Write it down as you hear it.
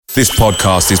This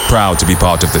podcast is proud to be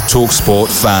part of the TalkSport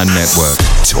Fan Network.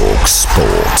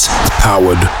 TalkSport.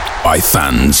 Powered by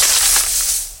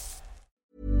fans.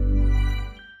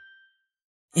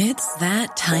 It's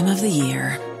that time of the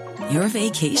year. Your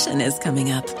vacation is coming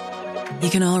up. You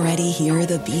can already hear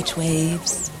the beach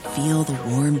waves, feel the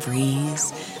warm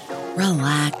breeze,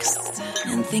 relax,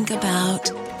 and think about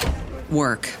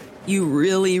work. You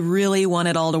really, really want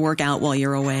it all to work out while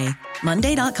you're away.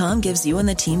 Monday.com gives you and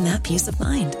the team that peace of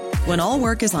mind. When all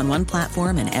work is on one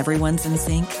platform and everyone's in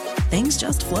sync, things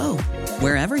just flow.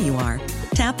 Wherever you are,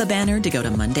 tap the banner to go to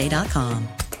Monday.com.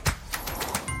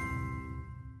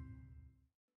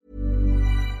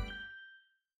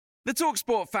 The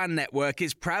TalkSport Fan Network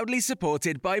is proudly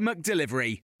supported by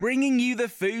McDelivery, bringing you the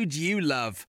food you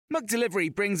love.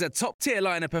 McDelivery brings a top-tier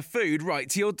lineup of food right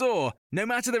to your door. No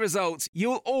matter the result,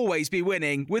 you'll always be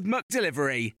winning with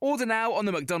McDelivery. Order now on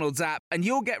the McDonald's app and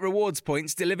you'll get rewards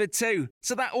points delivered too.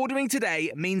 So that ordering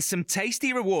today means some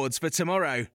tasty rewards for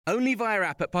tomorrow. Only via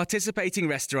app at participating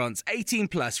restaurants. 18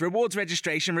 plus. Rewards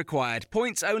registration required.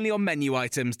 Points only on menu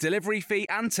items. Delivery fee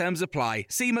and terms apply.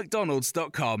 See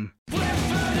mcdonalds.com.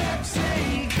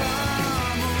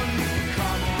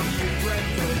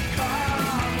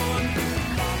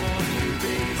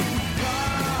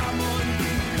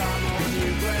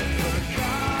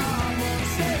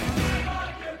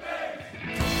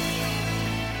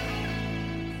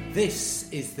 This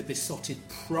is the besotted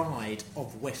pride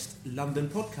of West London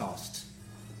podcast.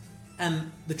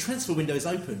 And the transfer window is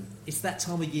open. It's that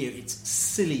time of year, it's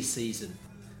silly season.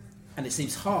 And it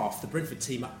seems half the Brentford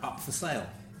team are up for sale.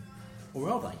 Or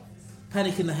are they?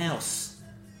 Panic in the house.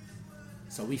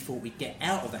 So we thought we'd get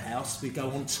out of the house, we'd go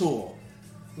on tour.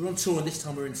 We're on tour and this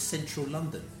time we're in central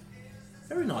London.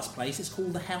 Very nice place, it's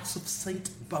called the House of St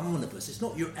Barnabas. It's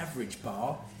not your average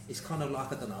bar. It's kind of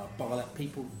like, I don't know, a bar that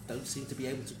people don't seem to be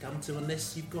able to come to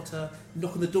unless you've got to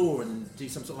knock on the door and do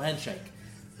some sort of handshake.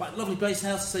 But lovely place,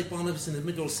 House of St Barnabas in the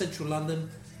middle of central London.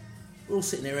 We're all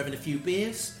sitting there having a few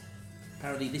beers.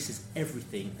 Apparently this is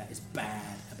everything that is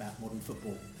bad about modern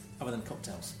football, other than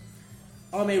cocktails.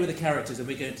 I'm here with the characters and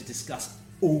we're going to discuss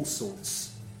all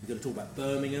sorts. We're going to talk about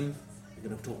Birmingham, we're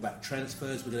going to talk about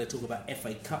transfers, we're going to talk about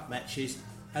FA Cup matches,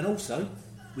 and also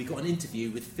we got an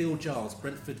interview with Phil Giles,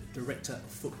 Brentford Director of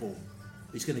Football,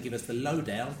 who's going to give us the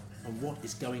lowdown on what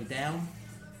is going down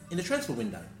in the transfer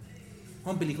window.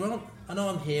 I'm Billy Grant, and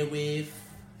I'm here with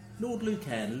Lord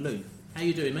Lucan. Lou, how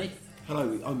you doing, mate?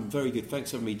 Hello, I'm very good.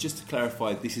 Thanks for having me. Just to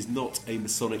clarify, this is not a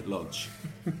Masonic lodge.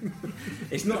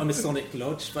 It's not a Masonic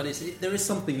lodge, but there is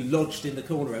something lodged in the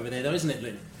corner over there, though, isn't it,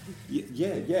 Lou?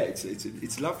 Yeah.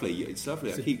 It's lovely. It's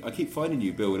lovely. I keep finding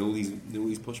you, Bill, in all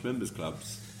these posh members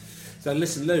clubs. So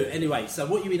listen, Lou, anyway, so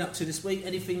what you been up to this week?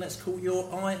 Anything that's caught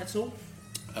your eye at all?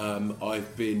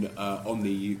 I've been on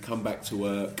the come back to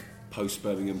work,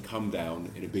 post-Birmingham come down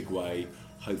in a big way,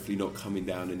 hopefully not coming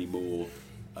down anymore,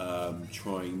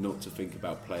 trying not to think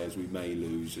about players we may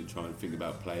lose and trying to think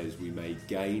about players we may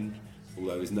gain,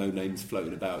 although there's no names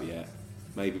floating about yet.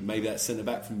 Maybe that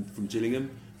centre-back from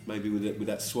Gillingham, maybe with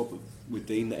that swap with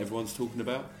Dean that everyone's talking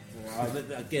about.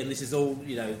 Again, this is all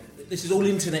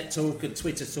internet talk and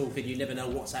Twitter talk, and you never know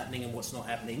what's happening and what's not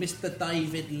happening. Mr.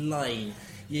 David Lane,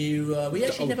 we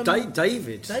actually never met.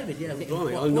 David, yeah,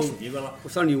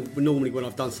 it's only normally when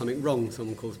I've done something wrong,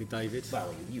 someone calls me David.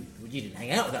 Well, you didn't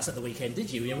hang out with us at the weekend,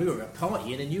 did you? We were at a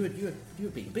party and you were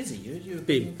being busy. You were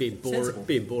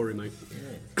being boring, mate.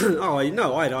 Yeah. I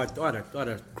had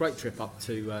a great trip up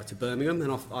to Birmingham,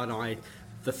 and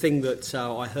the thing that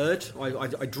I heard,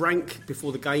 I drank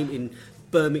before the game in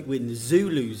Birmingham, in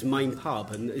Zulu's main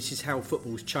pub, and this is how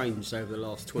football's changed over the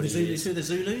last 20 years. The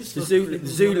Zulus? The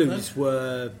Zulus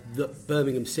were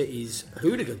Birmingham City's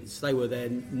hooligans. They were the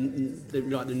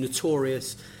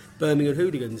notorious Birmingham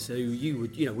hooligans who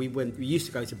we used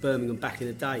to go to Birmingham back in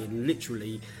the day and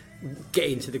literally get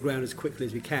into the ground as quickly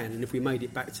as we can, and if we made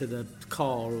it back to the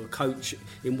car or coach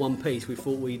in one piece, we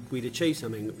thought we'd achieve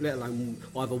something, let alone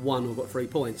either won or got 3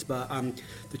 points. But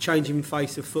the changing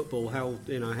face of football, how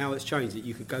it's changed, that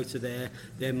you could go to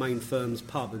their main firm's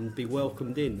pub and be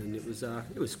welcomed in, and it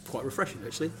was quite refreshing,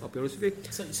 actually, I'll be honest with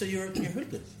you. So you're a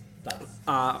hooligan?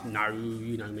 No,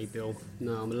 you know me, Bill.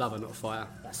 No, I'm a lover, not a fighter.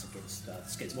 That's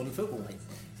against modern football, mate.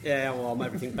 Yeah, well, I'm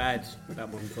everything bad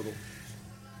about modern football.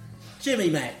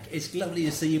 Jimmy Mack, it's lovely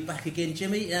to see you back again,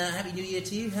 Jimmy. Happy New Year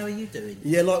to you. How are you doing?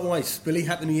 Yeah, likewise, Billy.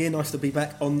 Happy New Year. Nice to be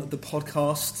back on the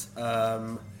podcast.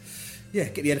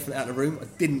 Get the elephant out of the room. I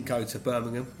didn't go to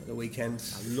Birmingham at the weekend.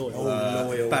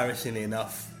 Loyal. Embarrassingly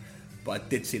enough. But I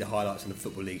did see the highlights in the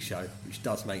Football League show, which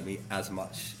does make me as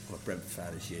much of a Brentford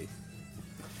fan as you.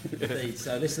 Indeed.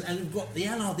 So listen, and we've got the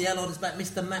Allard. The Allard is back.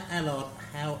 Mr. Matt Allard,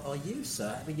 how are you,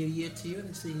 sir? Happy New Year to you. I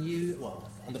haven't seen you,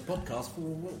 on the podcast for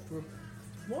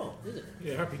what, is it?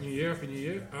 Yeah, Happy New Year, Happy New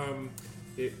Year.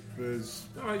 It was...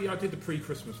 I did the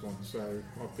pre-Christmas one, so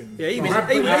I've been... Yeah, he was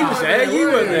there, you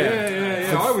weren't there.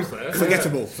 Yeah, I was there.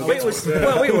 Forgettable.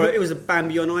 It was a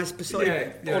Bambi on Ice Ice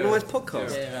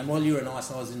podcast. Yeah, and while you were on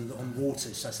ice, I was on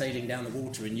water, so sailing down the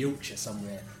water in Yorkshire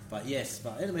somewhere. But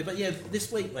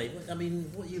this week, mate, I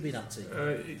mean, what have you been up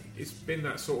to? It's been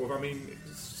that sort of...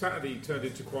 Saturday turned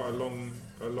into quite a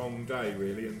long day,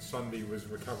 really, and Sunday was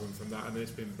recovering from that, and then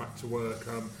it's been back to work.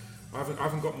 I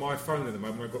haven't got my phone at the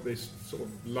moment. I've got this sort of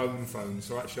lone phone,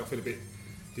 so actually I feel a bit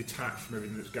detached from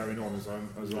everything that's going on as I'm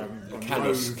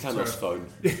Canos phone.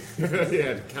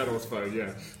 Yeah, the Canos phone.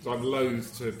 Yeah, so I'm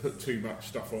loath to put too much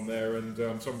stuff on there, and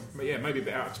so I'm, maybe a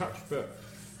bit out of touch. But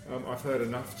I've heard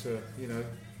enough to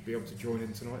be able to join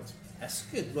in tonight. That's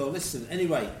good. Well, listen.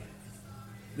 Anyway,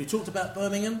 we talked about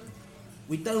Birmingham.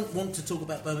 We don't want to talk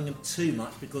about Birmingham too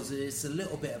much because it's a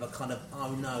little bit of a kind of,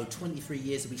 23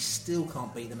 years and we still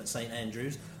can't beat them at St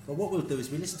Andrews. But what we'll do is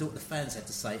we listen to what the fans had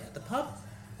to say at the pub,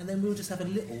 and then we'll just have a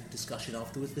little discussion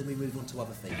afterwards, then we move on to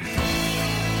other things.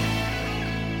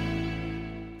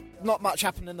 Not much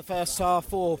happened in the first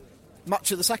half or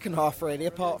much of the second half, really,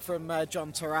 apart from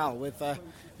John Terrell with a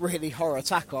really horror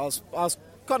tackle. I was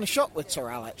kind of shocked with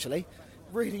Terrell, actually.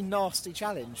 Really nasty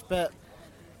challenge, but...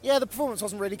 yeah, the performance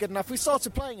wasn't really good enough. We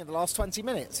started playing in the last 20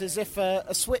 minutes as if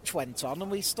a switch went on,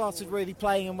 and we started really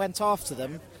playing and went after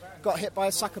them. Got hit by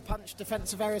a sucker punch,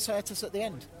 defensive errors hurt us at the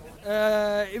end.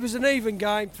 It was an even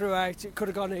game throughout. It could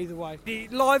have gone either way.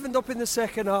 It livened up in the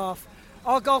second half.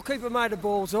 Our goalkeeper made the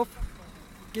balls up,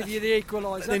 give you the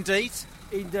equaliser. Indeed.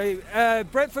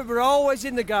 Brentford were always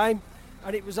in the game,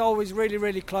 and it was always really,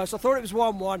 really close. I thought it was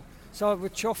 1-1. So we're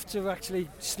chuffed to actually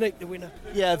sneak the winner.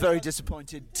 Yeah, very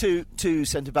disappointed. Two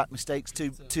centre-back mistakes,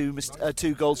 two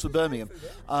goals for Birmingham.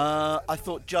 I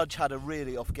thought Judge had a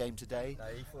really off game today,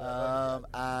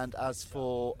 and as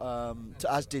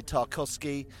did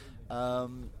Tarkowski.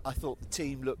 I thought the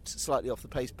team looked slightly off the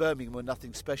pace. Birmingham were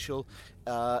nothing special.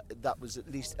 That was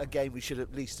at least a game we should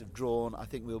at least have drawn. I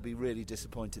think we'll be really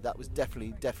disappointed. That was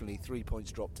definitely 3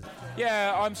 points dropped today.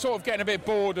 Yeah, I'm sort of getting a bit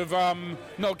bored of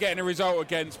not getting a result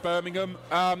against Birmingham.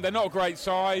 They're not a great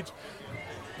side.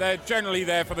 They're generally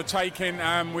there for the taking,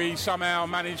 and we somehow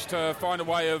managed to find a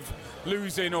way of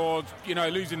losing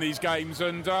these games.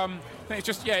 And I think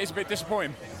it's a bit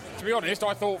disappointing. To be honest,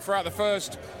 I thought throughout the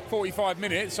first 45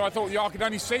 minutes, I thought I could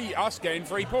only see us getting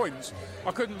 3 points.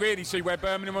 I couldn't really see where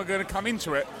Birmingham were going to come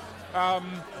into it. But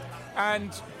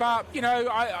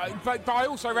I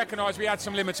also recognise we had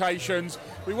some limitations.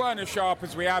 We weren't as sharp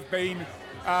as we have been.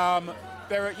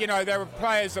 There were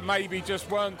players that maybe just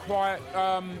weren't quite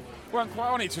on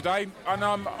it today, and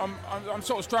I'm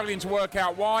sort of struggling to work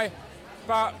out why.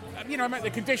 But,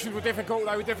 the conditions were difficult.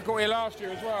 They were difficult here last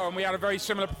year as well, and we had a very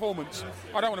similar performance.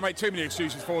 I don't want to make too many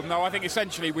excuses for them, though. I think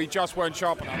essentially we just weren't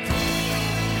sharp enough.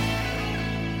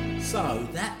 So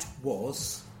that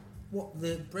was what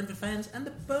the Brentford fans and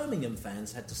the Birmingham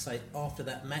fans had to say after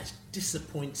that match.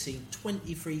 Disappointing,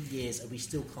 23 years and we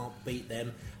still can't beat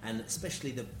them, and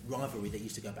especially the rivalry that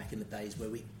used to go back in the days where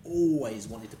we always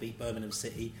wanted to beat Birmingham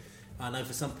City. I know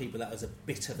for some people that was a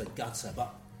bit of a gutter,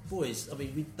 but boys,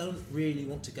 we don't really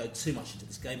want to go too much into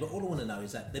this game, but all I want to know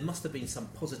is that there must have been some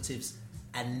positives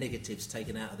and negatives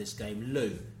taken out of this game.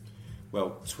 Lou?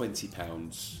 Well,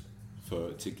 £20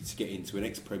 to get into an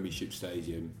ex-Premiership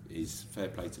stadium is fair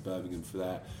play to Birmingham for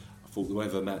that. I thought the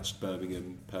weather matched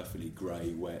Birmingham perfectly,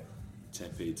 grey, wet,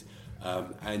 tepid,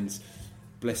 and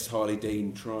bless Harley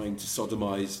Dean trying to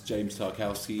sodomise James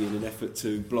Tarkowski in an effort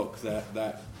to block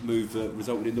that move that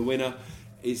resulted in the winner.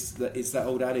 It's that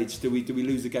old adage: do we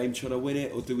lose the game trying to win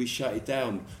it, or do we shut it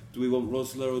down? Do we want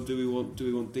Rosler, or do we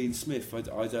want Dean Smith? I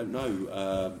don't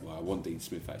know. I want Dean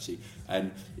Smith actually,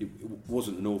 and it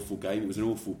wasn't an awful game. It was an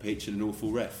awful pitch and an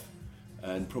awful ref,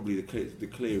 and probably the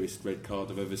clearest red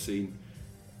card I've ever seen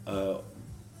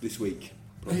this week.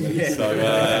 Probably. Yeah. So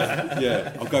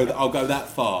I'll go that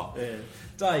far. Yeah.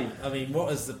 Dave,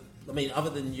 other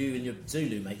than you and your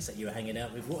Zulu mates that you were hanging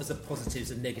out with, what was the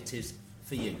positives and negatives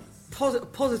for you?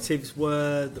 Positives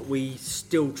were that we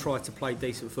still tried to play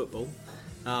decent football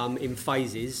in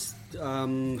phases.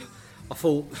 I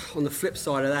thought on the flip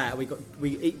side of that, we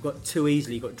got too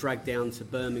easily got dragged down to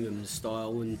Birmingham's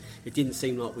style, and it didn't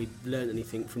seem like we'd learned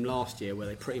anything from last year, where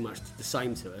they pretty much did the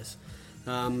same to us.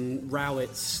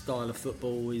 Rowett's style of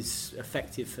football is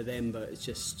effective for them, but it's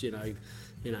just, you know,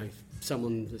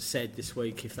 someone said this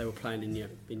week if they were playing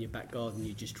in your back garden,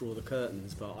 you just draw the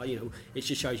curtains. But you know, it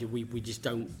just shows you we just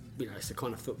don't. You know, it's the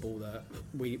kind of football that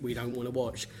we don't want to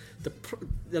watch.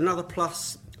 Another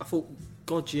plus, I thought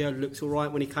Goggia looked all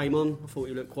right when he came on. I thought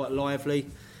he looked quite lively.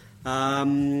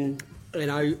 You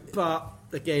know, but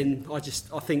again, I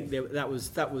think that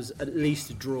was at least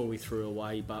a draw we threw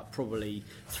away, but probably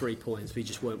 3 points. We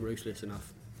just weren't ruthless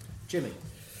enough. Jimmy.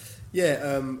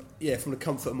 Yeah, from the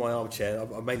comfort of my armchair,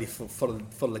 I mainly follow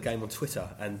the game on Twitter,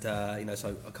 and you know,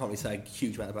 so I can't really say a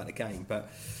huge amount about the game. But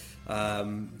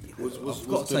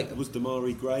was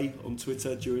Damari Gray on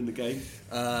Twitter during the game?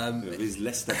 His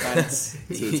Leicester fans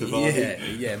to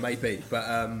Vardy? Yeah, maybe.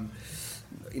 But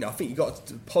you know, I think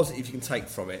the positive you can take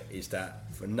from it is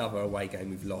that for another away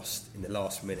game we've lost in the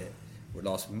last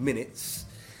minutes,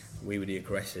 we were the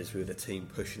aggressors, we were the team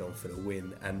pushing on for the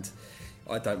win, and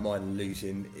I don't mind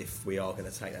losing if we are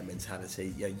going to take that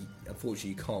mentality. Yeah, unfortunately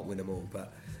you can't win them all,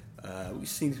 but we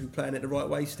seem to be playing it the right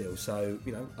way still. So,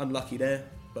 you know, unlucky there,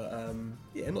 but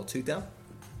not too down.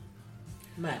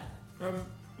 Matt,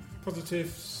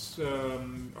 positives.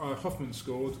 Hoffman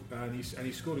scored, and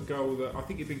he scored a goal that I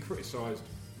think he'd been criticised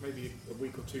maybe a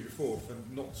week or two before for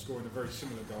not scoring a very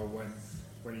similar goal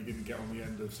when he didn't get on the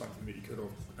end of something that he could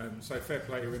have. So fair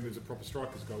play to him. It was a proper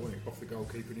striker's goal, wasn't it? Off the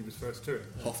goalkeeper, and he was first to it.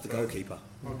 Off the goalkeeper.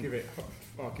 I'll give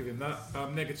him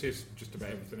that. Negatives, just about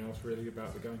everything else really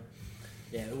about the game.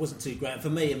 Yeah, it wasn't too great. For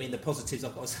me, I mean, the positives,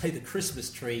 I've got to say, the Christmas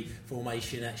tree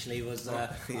formation actually was...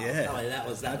 that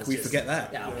was we forget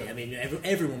that? Yeah, I mean,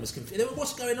 everyone was confused.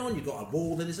 What's going on? You've got a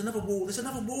wall, then there's another wall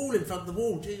in front of the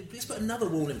wall. Please put another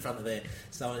wall in front of there.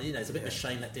 So, you know, it's a bit of a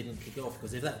shame that didn't kick off,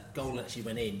 because if that goal actually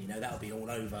went in, you know, that'll be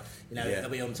all over. You know, it'll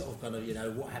be on sort of kind of, you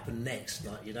know, what happened next,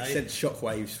 like, you know. It sent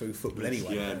shockwaves through football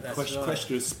anyway. Yeah,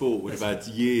 Question of Sport would have had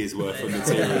years worth of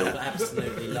material. I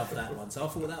absolutely love that one. So I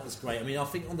thought that was great. I mean, I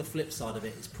think on the flip side of it,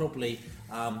 it's probably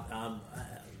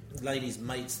ladies'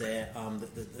 mates there,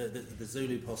 the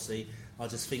Zulu posse. I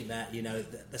just think that, you know,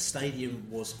 the stadium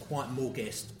was quite more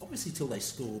guessed, obviously till they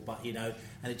scored, but, you know,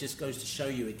 and it just goes to show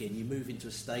you again, you move into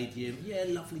a stadium,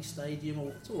 lovely stadium,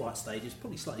 or it's all right stadium, it's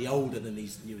probably slightly older than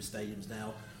these newer stadiums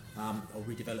now, or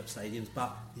redeveloped stadiums,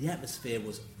 but the atmosphere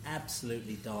was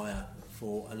absolutely dire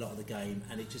for a lot of the game,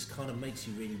 and it just kind of makes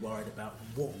you really worried about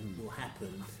what will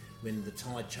happen when the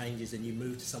tide changes and you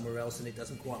move to somewhere else and it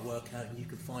doesn't quite work out, and you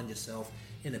can find yourself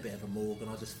in a bit of a morgue.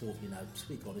 And I just thought, you know, to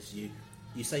be honest, you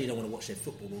say you don't want to watch their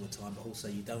football all the time, but also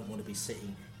you don't want to be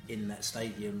sitting in that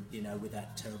stadium, you know, with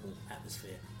that terrible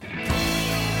atmosphere.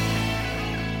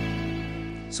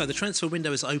 So the transfer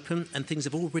window is open and things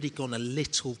have already gone a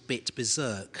little bit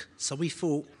berserk. So we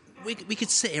thought we could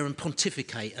sit here and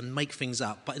pontificate and make things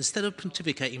up, but instead of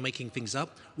pontificating, making things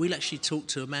up, we'll actually talk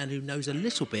to a man who knows a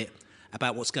little bit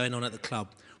about what's going on at the club.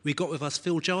 We got with us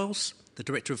Phil Giles, the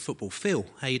Director of Football. Phil,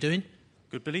 how you doing?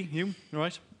 Good, Billy. You all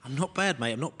right? I'm not bad,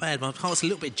 mate. I'm not bad. My heart's a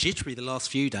little bit jittery the last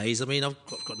few days. I mean, I've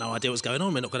got no idea what's going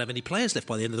on. We're not going to have any players left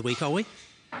by the end of the week, are we?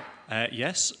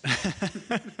 Yes.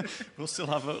 We'll still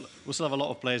have a lot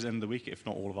of players at the end of the week, if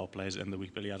not all of our players at the end of the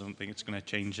week, Billy. I don't think it's going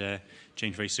to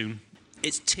change very soon.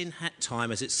 It's tin hat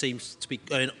time, as it seems to be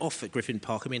going off at Griffin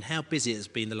Park. I mean, how busy it has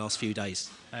been the last few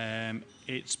days?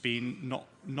 It's been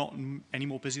not any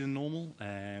more busy than normal.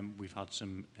 We've had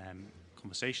some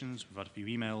conversations, we've had a few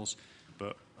emails,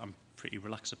 but I'm pretty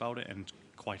relaxed about it and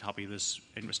quite happy there's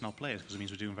interest in our players, because it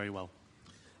means we're doing very well.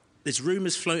 There's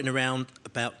rumours floating around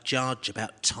about Judge,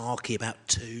 about Tarky, about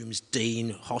Toombs,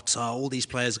 Dean, Hotter. All these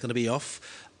players are going to be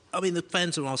off. I mean, the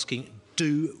fans are asking,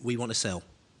 do we want to sell?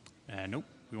 Nope.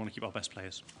 We want to keep our best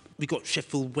players. We've got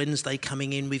Sheffield Wednesday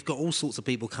coming in. We've got all sorts of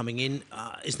people coming in.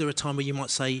 Is there a time where you might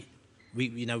say,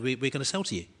 we're going to sell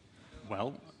to you?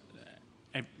 Well,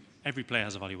 every player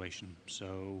has a valuation.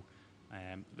 So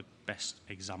the best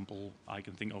example I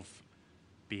can think of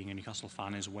being a Newcastle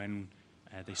fan is when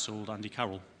they sold Andy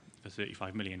Carroll for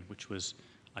 35 million, which was,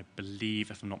 I believe,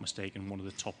 if I'm not mistaken, one of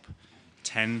the top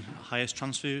 10 highest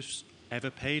transfers ever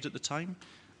paid at the time.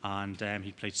 And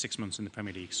he played 6 months in the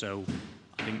Premier League. So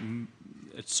I think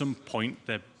at some point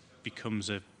there becomes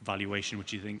a valuation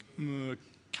which you think,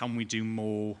 can we do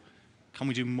more? Can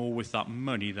we do more with that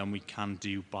money than we can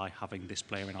do by having this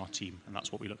player in our team? And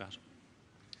that's what we look at.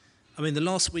 I mean, the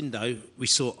last window, we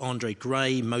saw Andre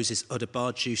Gray, Moses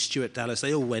Odebarju, Stuart Dallas.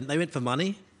 They went for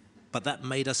money, but that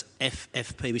made us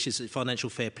FFP, which is financial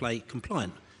fair play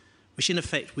compliant, which in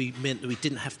effect meant that we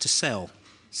didn't have to sell.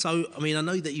 So, I mean, I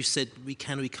know that you said we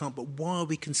can or we can't, but why are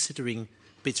we considering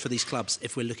bids for these clubs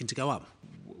if we're looking to go up?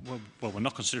 Well, we're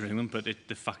not considering them, but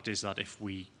the fact is that if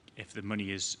the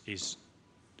money is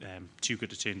too good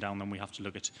to turn down, then we have to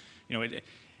look at,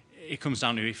 it comes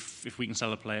down to if we can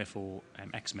sell a player for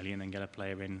X million and get a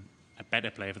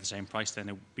better player for the same price, then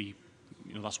it would be,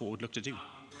 that's what we'd look to do.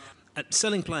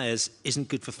 Selling players isn't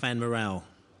good for fan morale,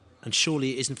 and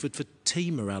surely it isn't good for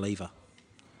team morale either.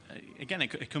 Again,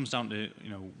 it comes down to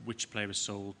which player is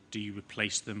sold. Do you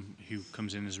replace them? Who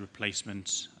comes in as a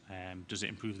replacement? Does it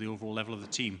improve the overall level of the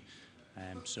team?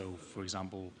 So, for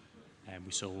example,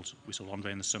 we sold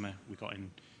Andre in the summer. We got in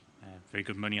very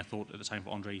good money, I thought, at the time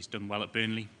for Andre. He's done well at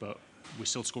Burnley, but we're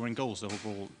still scoring goals. The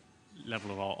overall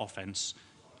level of our offence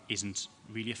isn't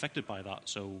really affected by that.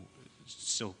 So,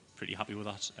 still pretty happy with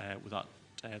that.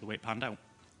 The way it panned out.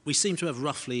 We seem to have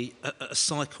roughly a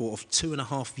cycle of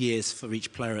 2.5 years for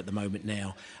each player at the moment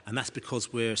now, and that's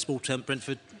because we're a small town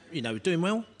Brentford, doing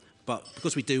well. But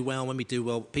because we do well, when we do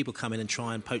well, people come in and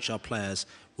try and poach our players.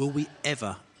 Will we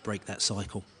ever break that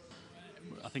cycle?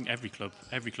 I think every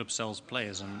club sells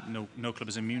players, and no club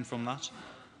is immune from that.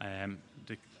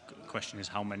 The question is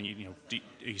how many.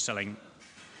 Are you selling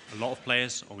a lot of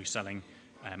players, or are we selling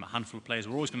a handful of players?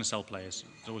 We're always going to sell players.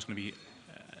 There's always going to be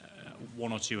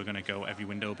one or two are going to go every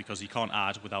window, because you can't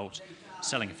add without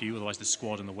selling a few. Otherwise, the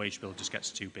squad and the wage bill just gets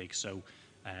too big. So,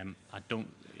 I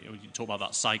don't. You talk about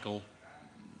that cycle.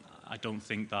 I don't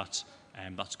think that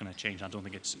that's going to change. I don't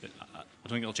think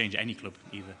it'll change any club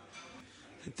either.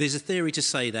 There's a theory to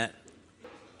say that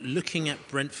looking at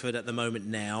Brentford at the moment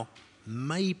now,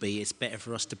 maybe it's better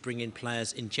for us to bring in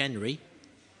players in January,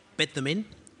 bed them in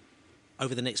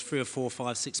over the next 3 or 4,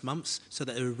 5, 6 months, so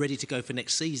that they're ready to go for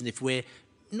next season if we're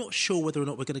not sure whether or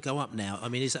not we're going to go up now. I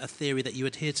mean, is that a theory that you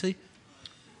adhere to?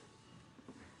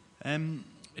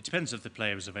 It depends if the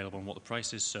player is available and what the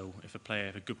price is. So if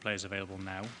a good player is available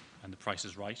now and the price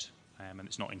is right, and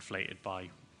it's not inflated by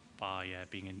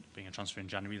being a transfer in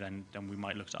January, then we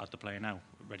might look to add the player now,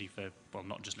 ready for, well,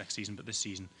 not just next season but this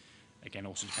season. Again,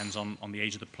 also depends on the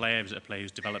age of the player. Is it a player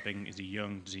who's developing? Is he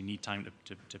young? Does he need time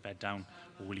to bed down,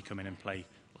 or will he come in and play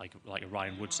like a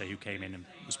Ryan Wood, say, who came in and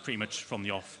was pretty much from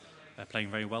the off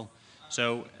playing very well?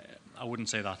 So I wouldn't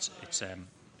say that it's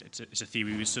a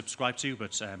theory we subscribe to,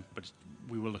 but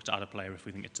we will look to add a player if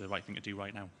we think it's the right thing to do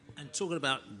right now. And talking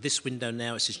about this window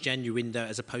now, it's this January window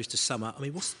as opposed to summer. I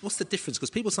mean, what's the difference? Because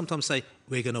people sometimes say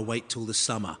we're going to wait till the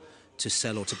summer to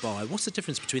sell or to buy. What's the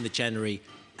difference between the January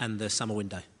and the summer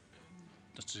window?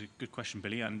 That's a good question,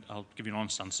 Billy, and I'll give you an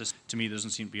honest answer. To me, there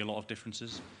doesn't seem to be a lot of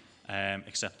differences,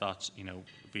 except that there'll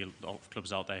be a lot of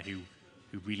clubs out there who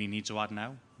really need to add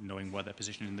now, knowing where their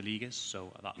position in the league is. So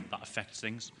that affects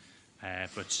things.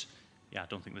 But yeah, I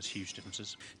don't think there's huge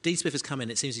differences. Dean Smith has come in.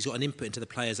 It seems he's got an input into the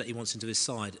players that he wants into his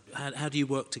side. How do you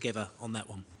work together on that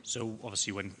one? So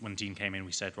obviously, when Dean came in,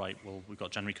 we said, right, well, we've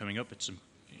got January coming up.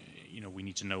 We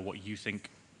need to know what you think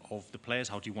of the players.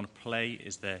 How do you want to play?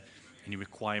 Is there any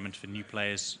requirement for new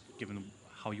players, given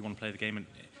how you want to play the game? And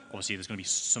obviously, there's going to be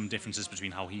some differences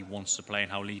between how he wants to play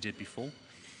and how Lee did before.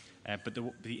 But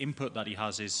the input that he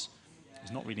has is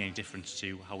not really any different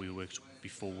to how we worked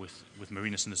before with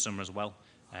Marinas in the summer as well.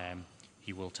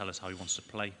 He will tell us how he wants to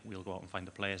play. We'll go out and find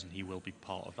the players, and he will be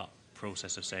part of that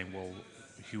process of saying, well,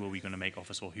 who are we going to make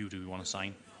offers for? Who do we want to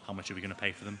sign? How much are we going to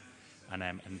pay for them?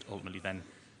 And ultimately then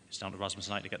it's down to Rasmus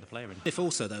Knight to get the player in. If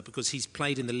also, though, because he's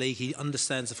played in the league, he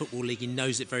understands the Football League, he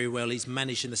knows it very well, he's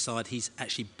managed in the side, he's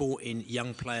actually brought in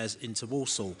young players into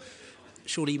Walsall.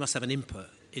 Surely he must have an input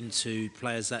into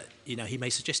players that he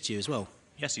may suggest to you as well.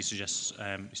 Yes, he suggests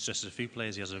a few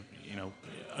players. He has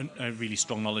a really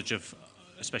strong knowledge of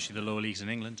especially the lower leagues in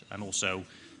England, and also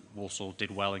Walsall did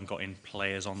well and got in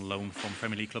players on loan from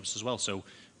Premier League clubs as well. So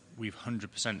we've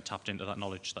 100% tapped into that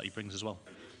knowledge that he brings as well.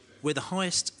 We're the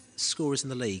highest scorers in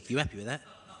the league. You happy with that?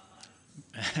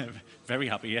 Very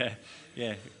happy, yeah.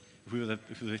 If we were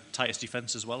the tightest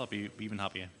defence as well, I'd be even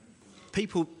happier.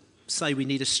 People say we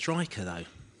need a striker, though.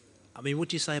 I mean, what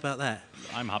do you say about that?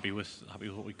 I'm happy with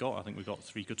what we've got. I think we've got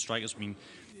 3 good strikers. I mean,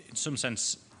 in some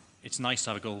sense, it's nice to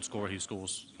have a goal scorer who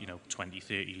scores 20,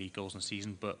 30 league goals in a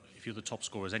season, but if you're the top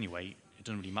scorers anyway, it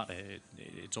doesn't really matter.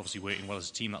 It's obviously working well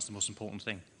as a team. That's the most important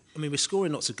thing. I mean, we're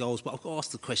scoring lots of goals, but I've got to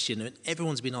ask the question, and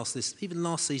everyone's been asked this, even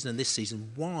last season and this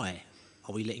season, why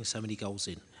are we letting so many goals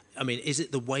in? I mean, is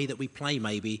it the way that we play,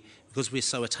 maybe, because we're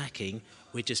so attacking,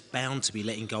 we're just bound to be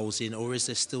letting goals in, or is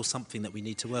there still something that we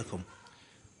need to work on?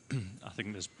 I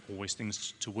think there's always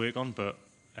things to work on, but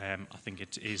I think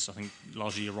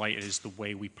largely you're right, it is the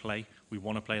way we play. We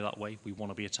want to play that way. We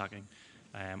want to be attacking.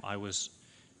 I was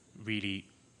really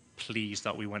pleased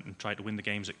that we went and tried to win the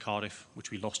games at Cardiff,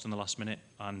 which we lost in the last minute,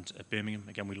 and at Birmingham,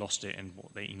 again, we lost it in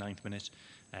the 89th minute.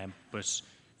 But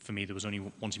for me, there was only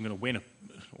one team going to win,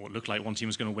 or it looked like one team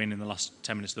was going to win in the last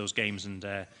 10 minutes of those games, and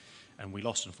and we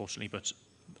lost, unfortunately. But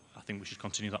I think we should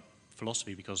continue that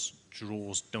philosophy, because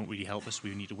draws don't really help us.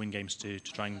 We need to win games to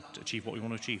try and achieve what we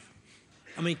want to achieve.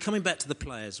 I mean, coming back to the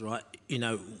players, right, you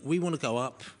know, we want to go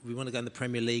up, we want to go in the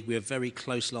Premier League. We were very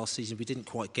close last season, we didn't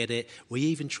quite get it. We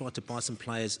even tried to buy some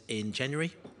players in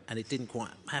January, and it didn't quite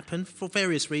happen for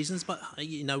various reasons, but,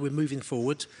 you know, we're moving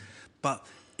forward. But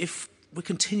if we're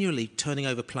continually turning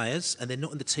over players and they're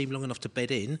not in the team long enough to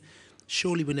bed in,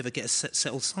 surely we'll never get a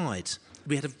settled side.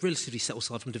 We had a relatively settled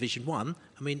side from Division 1.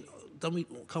 I mean,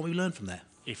 can't we learn from that?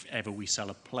 If ever we sell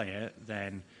a player,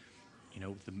 then, you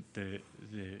know,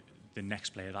 the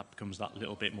next player, that becomes that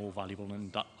little bit more valuable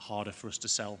and that harder for us to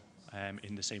sell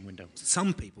in the same window.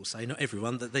 Some people say, not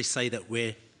everyone, that they say that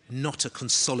we're not a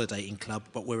consolidating club,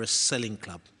 but we're a selling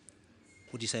club.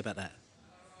 What do you say about that?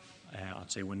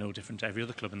 I'd say we're no different to every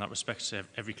other club in that respect.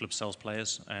 Every club sells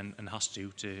players and has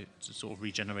to sort of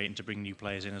regenerate and to bring new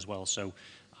players in as well. So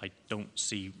I don't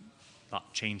see that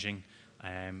changing.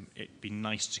 It'd be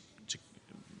nice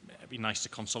to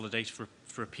consolidate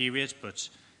for a period, but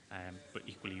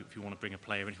equally, if you want to bring a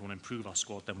player and if you want to improve our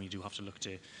squad, then we do have to look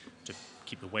to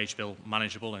keep the wage bill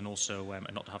manageable and also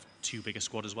and not to have too big a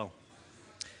squad as well.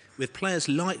 With players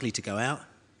likely to go out,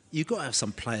 you've got to have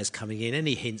some players coming in.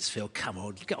 Any hints, Phil? Come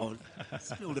on, get on,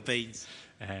 spill the beans.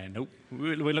 Nope,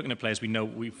 we're looking at players we know.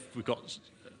 We've got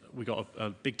a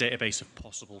big database of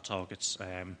possible targets.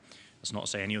 That's not to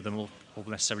say any of them will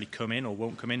necessarily come in or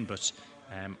won't come in, but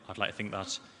I'd like to think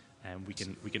that we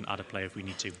can add a player if we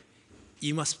need to.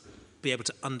 You must be able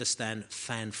to understand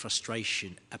fan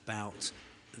frustration about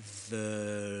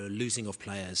the losing of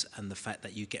players and the fact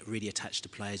that you get really attached to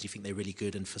players, you think they're really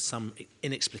good, and for some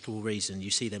inexplicable reason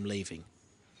you see them leaving.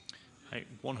 I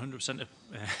 100%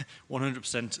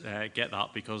 get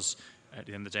that, because at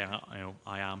the end of the day,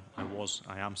 I am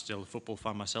still a football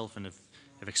fan myself, and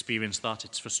have experienced that.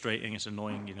 It's frustrating, it's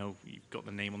annoying. You know, you've got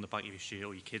the name on the back of your shirt,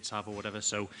 or your kids have, or whatever.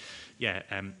 So, yeah,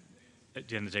 at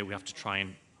the end of the day, we have to try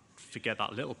and forget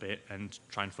that a little bit and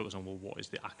try and focus on, well, what is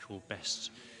the actual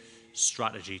best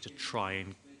strategy to try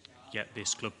and get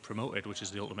this club promoted, which is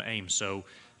the ultimate aim. So,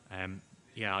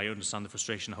 yeah, I understand the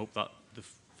frustration. I hope that the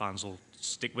fans will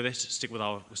stick with it, stick with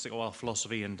our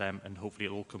philosophy, and hopefully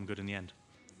it'll all come good in the end.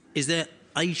 Is there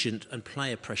agent and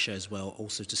player pressure as well,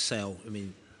 also to sell? I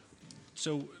mean,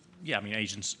 so yeah, I mean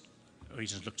agents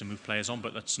look to move players on,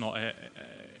 but that's not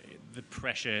the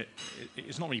pressure.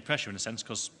 It's not really pressure in a sense,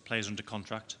 because players are under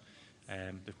contract.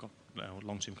 They've got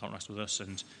long-term contracts with us,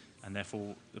 and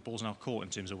therefore the ball's in our court in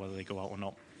terms of whether they go out or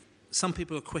not. Some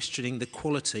people are questioning the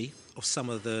quality of some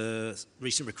of the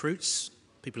recent recruits.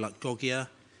 People like Gogia,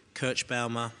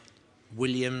 Kirchbaumer,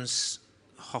 Williams,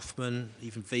 Hoffman,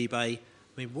 even Vibe. I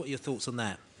mean, what are your thoughts on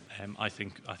that? I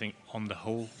think on the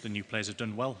whole the new players have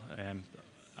done well,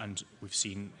 and we've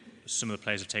seen some of the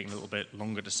players have taken a little bit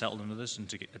longer to settle than others and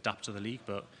to adapt to the league.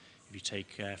 But if you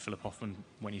take Philip Hoffman,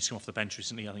 when he's come off the bench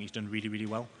recently, I think he's done really, really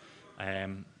well.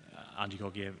 Andy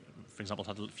Gogia, for example,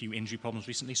 had a few injury problems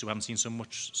recently, so we haven't seen so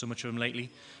much of him lately.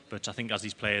 But I think as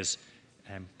these players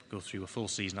go through a full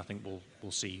season, I think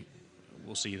we'll see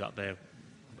that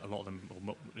a lot of them,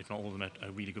 or if not all of them,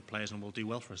 are really good players and will do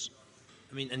well for us.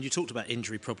 I mean, and you talked about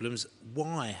injury problems.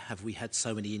 Why have we had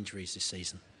so many injuries this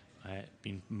season?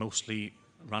 Been mostly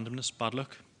randomness, bad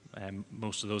luck.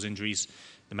 Most of those injuries,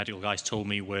 the medical guys told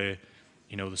me, were,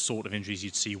 you know, the sort of injuries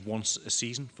you'd see once a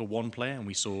season for one player, and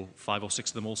we saw 5 or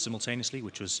 6 of them all simultaneously,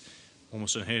 which was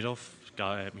almost unheard of.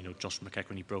 Josh McKeck,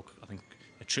 when he broke, I think,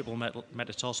 a triple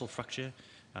metatarsal fracture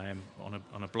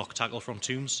on a block tackle from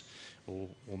Toombs, or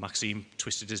Maxime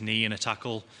twisted his knee in a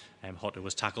tackle. Hotter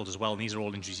was tackled as well, and these are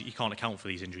all injuries. You can't account for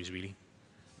these injuries, really.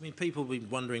 I mean, people will be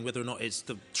wondering whether or not it's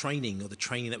the training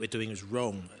that we're doing is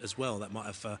wrong as well. That might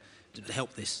have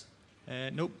helped this.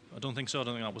 Nope, I don't think so. I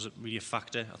don't think that was really a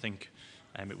factor. I think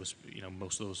it was, you know,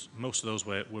 most of those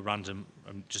were random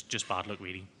and just bad luck,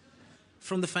 really.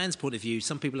 From the fans' point of view,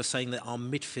 some people are saying that our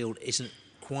midfield isn't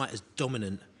quite as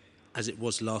dominant as it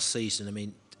was last season. I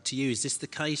mean, to you, is this the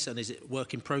case, and is it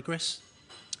work in progress?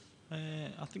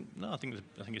 I think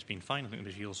it's been fine. I think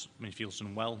the midfield's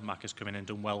done well. Mack has come in and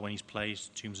done well when he's played.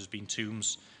 Toombs has been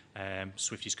Toombs.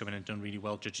 Swifty's come in and done really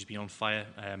well. Judge has been on fire.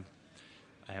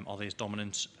 Ollie's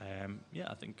dominant.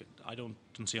 I don't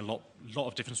see a lot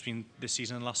of difference between this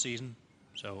season and last season.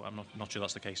 So I'm not sure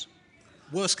that's the case.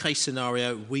 Worst case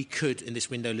scenario, we could in this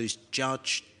window lose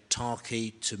Judge,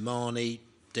 Tarky, Tumani,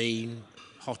 Dean,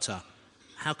 Hotter.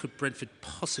 How could Brentford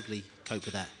possibly cope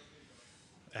with that?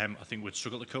 I think we'd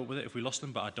struggle to cope with it if we lost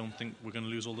them, but I don't think we're going to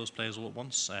lose all those players all at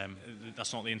once.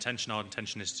 That's not the intention. Our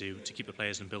intention is to keep the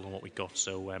players and build on what we've got.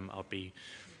 So it'd be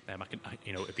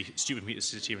stupid of me to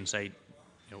sit here and say,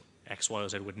 X, Y, or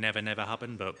Z would never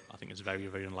happen, but I think it's very,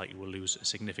 very unlikely we'll lose a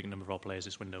significant number of our players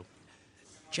this window.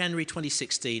 January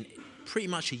 2016, pretty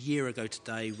much a year ago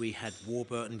today, we had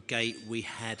Warburton Gate, we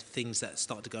had things that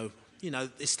started to go,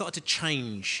 it started to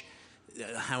change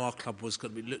how our club was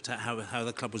going to be looked at, how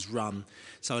the club was run.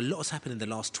 So a lot has happened in the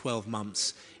last 12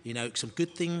 months. Some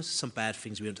good things, some bad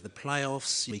things. We went to the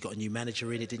playoffs, we got a new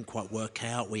manager in, it didn't quite work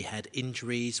out, we had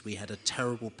injuries, we had a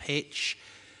terrible pitch.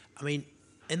 I mean,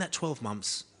 in that 12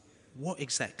 months, what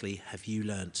exactly have you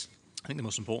learnt? I think the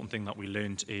most important thing that we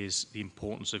learned is the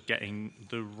importance of getting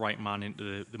the right man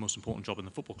into the most important job in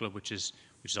the football club, which is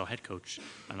our head coach.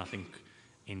 And I think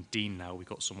in Dean now we've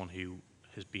got someone who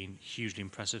has been hugely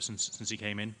impressive since he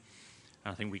came in,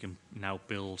 and I think we can now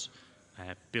build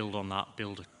on that.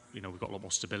 We've got a lot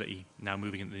more stability now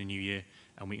moving into the new year,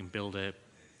 and we can build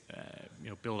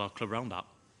our club around that.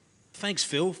 Thanks,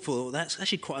 Phil, for that's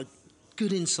actually quite a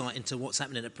good insight into what's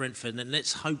happening at Brentford, and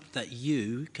let's hope that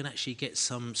you can actually get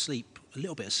some sleep, a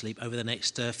little bit of sleep over the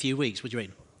next few weeks. What do you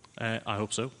mean? I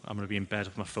hope so. I'm going to be in bed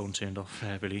with my phone turned off,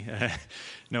 really.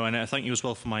 No, and thank you as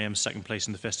well for my second place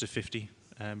in the Festive 50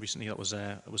 recently. That was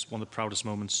one of the proudest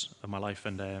moments of my life,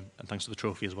 and thanks for the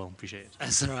trophy as well. Appreciate it.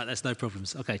 That's all right. That's no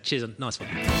problems. Okay, cheers, and nice one.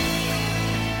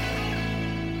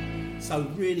 So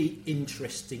really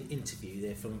interesting interview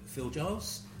there from Phil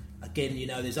Giles. Again,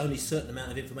 there's only a certain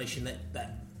amount of information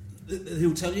that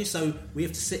he'll tell you, so we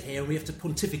have to sit here and we have to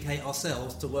pontificate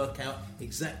ourselves to work out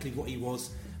exactly what he was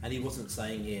and he wasn't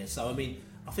saying here. So,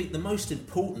 I think the most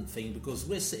important thing, because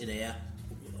we're sitting here,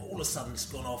 all of a sudden it's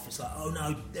gone off, it's like, oh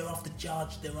no, they're after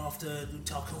Judge, they're after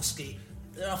Tarkowski,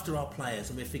 they're after our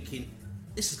players, and we're thinking,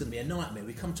 this is going to be a nightmare.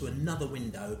 We come to another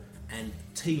window and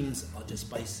teams are just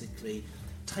basically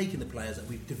taking the players that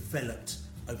we've developed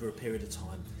over a period of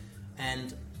time.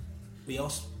 And we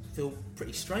asked Phil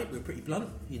pretty straight, we were pretty blunt,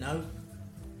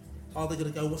 are they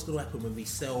going to go, what's going to happen when we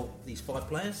sell these 5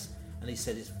 players? And he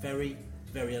said it's very,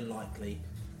 very unlikely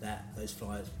that those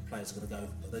players are going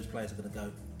to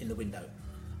go in the window.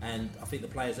 And I think the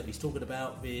players that he's talking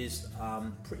about is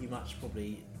pretty much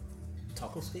probably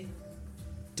Tarkowski,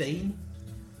 Dean,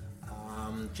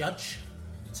 Judge,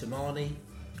 Tamani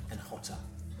and Hotter.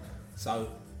 So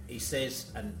he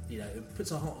says, and it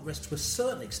puts our heart at rest to a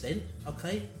certain extent.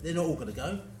 Okay, they're not all going to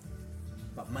go,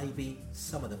 but maybe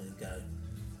some of them will go.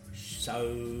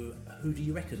 So who do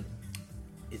you reckon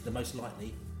is the most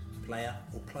likely player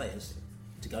or players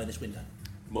to go in this window?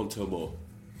 Montel Moore.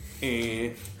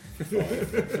 I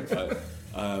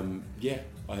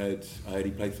heard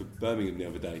he played for Birmingham the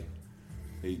other day.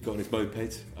 He got on his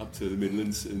moped up to the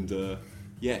Midlands, and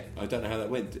I don't know how that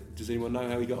went. Does anyone know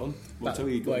how he got on?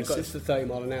 He got to 30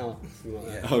 mile an hour. Like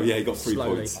that. Oh yeah, he got 3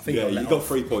 points. He got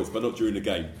 3 points, but not during the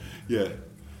game. Yeah.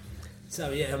 So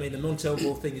the Montel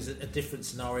Moore thing is a different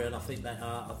scenario, and I think that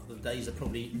the days are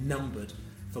probably numbered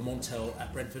for Montel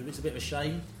at Brentford, which is a bit of a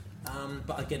shame.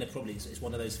 But again, it's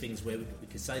one of those things where we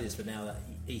could say this for now, that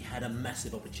he had a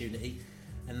massive opportunity,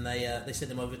 and they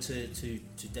sent him over to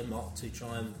Denmark to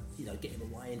try and get him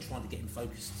away and trying to get him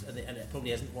focused, and it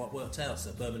probably hasn't quite worked out.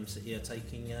 So Birmingham City are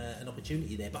taking an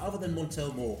opportunity there. But other than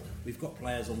Montel Moore, we've got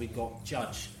players on. We've got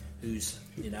Judge, who's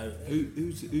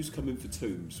who's coming for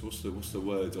Tombs? What's the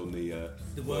word on the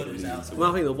word is out?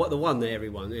 Well, I think the one that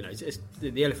everyone it's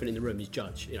the elephant in the room is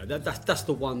Judge. That's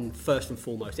the one first and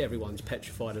foremost. Everyone's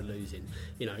petrified of losing.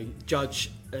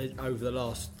 Judge over the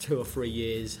last 2 or 3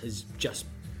 years has just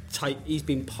he's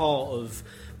been part of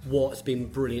what's been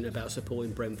brilliant about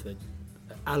supporting Brentford.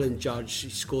 Alan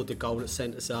Judge scored the goal that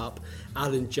sent us up.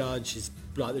 Alan Judge is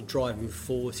like the driving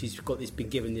force. He's been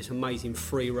given this amazing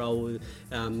free role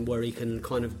where he can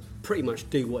kind of pretty much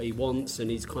do what he wants, and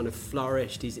he's kind of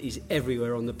flourished. He's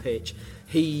everywhere on the pitch.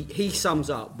 He sums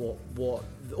up what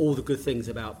all the good things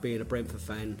about being a Brentford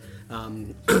fan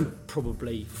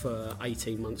probably for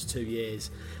 18 months, 2 years.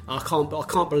 I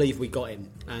can't believe we got him,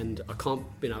 and I can't.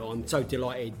 I'm so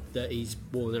delighted that he's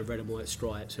worn the red and white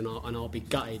stripes, and I'll be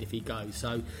gutted if he goes.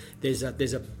 So there's a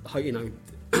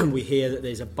we hear that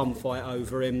there's a bum fight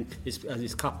over him.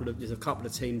 There's a couple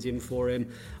of teams in for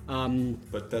him.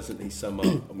 But doesn't he sum up?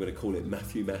 I'm going to call it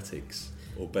mathematics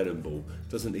or Benenball.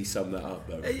 Doesn't he sum that up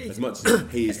though? As much as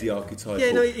he is the archetypal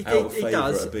out of favour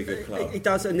at a bigger club, he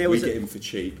does. And we get him for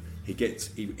cheap.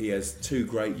 He has 2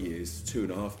 great years,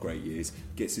 2.5 great years.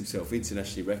 Gets himself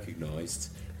internationally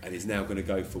recognised. And is now going to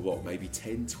go for what, maybe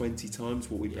 10, 20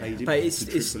 times what we paid him? But it's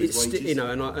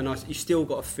you still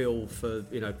got to feel for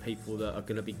people that are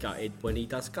going to be gutted when he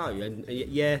does go. And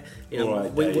all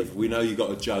right, Dave, we know you got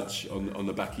a Judge on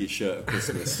the back of your shirt at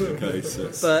Christmas. Okay,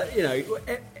 so but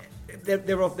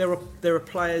there are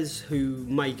players who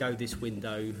may go this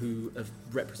window who have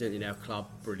represented our club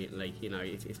brilliantly. You know,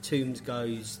 if Toombs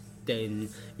goes, then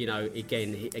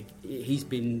again he's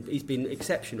been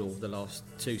exceptional the last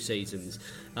 2 seasons.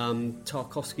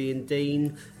 Tarkowski and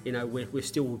Dean, we're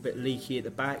still a bit leaky at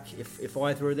the back. If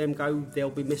either of them go, they'll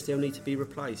be missed. They'll need to be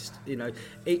replaced.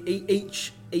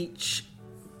 Each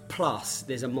plus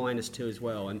there's a minus too as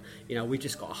well, and we've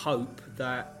just got to hope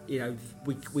that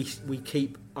we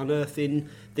keep unearthing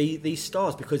these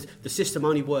stars, because the system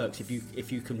only works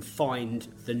if you can find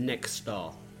the next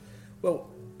star. Well,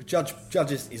 Judge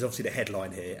is obviously the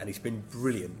headline here, and he's been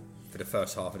brilliant for the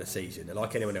first half of the season, and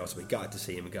like anyone else, we're gutted to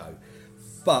see him go,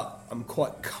 but I'm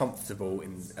quite comfortable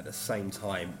at the same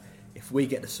time, if we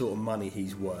get the sort of money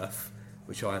he's worth,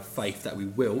 which I have faith that we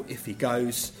will if he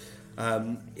goes,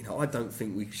 I don't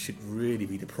think we should really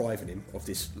be depriving him of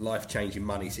this life-changing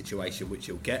money situation which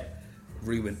he'll get.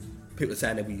 People are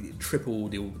saying that we triple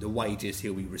the wages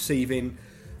he'll be receiving,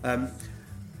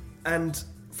 and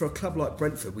for a club like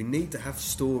Brentford, we need to have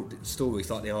stories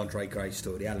like the Andre Gray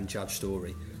story, the Alan Judge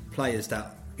story, players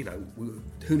that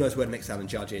who knows where the next Alan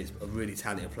Judge is, a really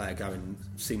talented player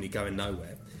seemingly going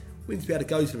nowhere. We need to be able to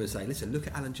go to them and say, listen, look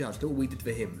at Alan Judge, look what we did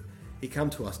for him. He came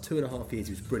to us 2.5 years,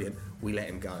 he was brilliant, we let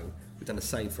him go. We've done the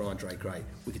same for Andre Gray,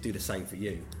 we could do the same for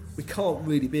you. We can't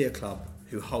really be a club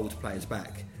who holds players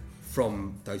back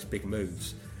from those big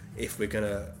moves if we're going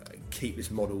to keep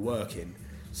this model working.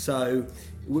 So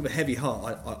with a heavy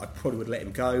heart, I probably would let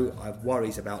him go. I have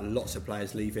worries about lots of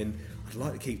players leaving. I'd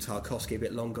like to keep Tarkowski a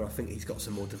bit longer. I think he's got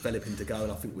some more developing to go,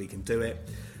 and I think we can do it.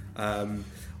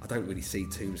 I don't really see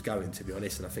Toombs going, to be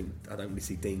honest, and I don't really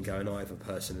see Dean going either,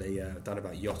 personally. I don't know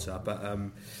about Jota, but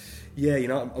I'm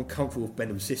comfortable with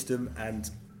Benham's system, and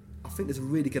I think there's a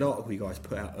really good article you guys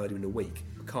put out earlier in the week.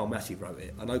 Carl Massey wrote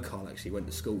it. I know Carl actually went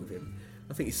to school with him.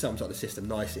 I think he sums up the system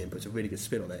nicely and puts a really good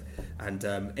spin on it. And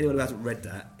anyone who hasn't read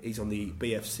that, he's on the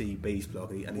BFCB's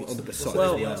blog and on the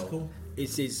Besotted as well.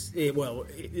 Is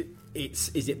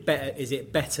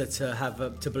it better to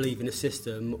have to believe in a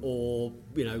system, or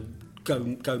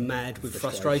go mad with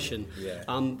frustration? Yeah.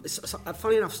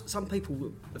 Funny enough, some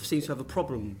people seem to have a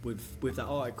problem with that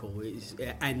article,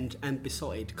 and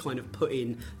Besotted kind of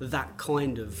putting that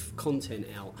kind of content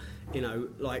out.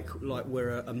 Like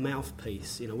we're a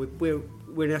mouthpiece.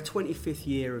 We're in our 25th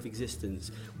year of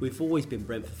existence. We've always been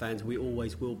Brentford fans. We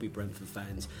always will be Brentford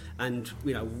fans. And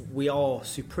we are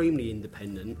supremely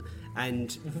independent.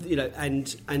 And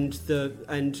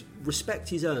and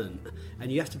respect is earned.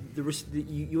 And you have to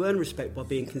you earn respect by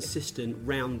being consistent,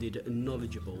 rounded, and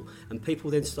knowledgeable. And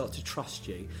people then start to trust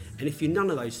you. And if you're none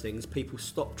of those things, people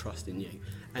stop trusting you.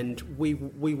 And we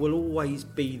will always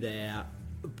be there,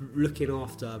 looking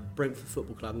after Brentford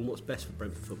Football Club and what's best for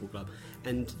Brentford Football Club.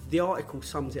 And the article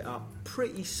sums it up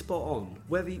pretty spot on.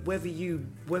 Whether you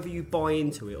buy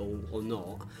into it all or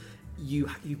not, you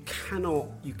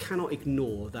cannot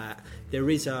ignore that there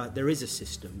is a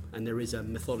system and there is a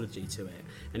methodology to it.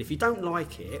 And if you don't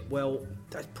like it, well,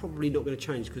 that's probably not going to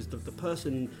change, because the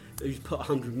person who's put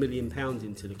 £100 million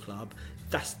into the club,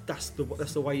 that's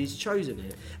the way he's chosen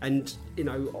it. And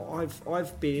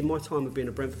I've been, in my time of being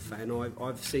a Brentford fan,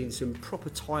 I've seen some proper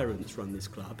tyrants run this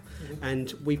club,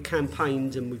 and we've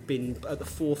campaigned and we've been at the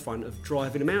forefront of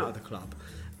driving them out of the club.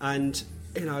 And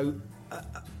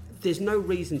there's no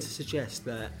reason to suggest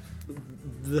that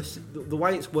the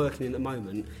way it's working at the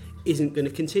moment isn't going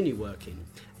to continue working.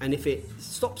 And if it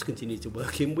stops continuing to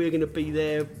working, we're going to be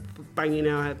there banging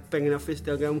our fist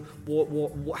down, going,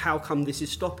 what? How come this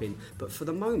is stopping? But for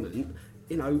the moment,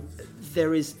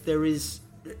 there is the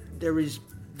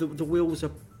wheels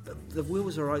are. The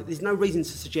wheels are right. There's no reason to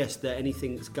suggest that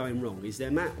anything's going wrong. Is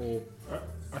there, Matt? Or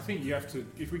I think you have to.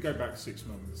 If we go back 6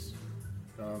 months.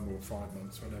 Or 5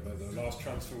 months, whenever the last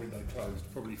transfer window closed,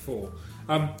 probably 4.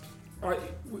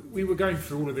 We were going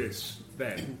through all of this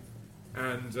then,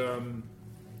 and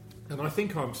I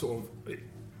think I'm sort of,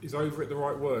 is over it the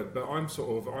right word? But I'm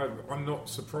not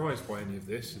surprised by any of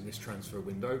this in this transfer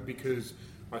window, because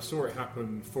I saw it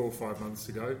happen 4 or 5 months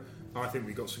ago. I think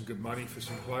we got some good money for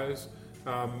some players.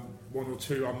 One or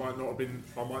two I might not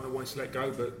want to let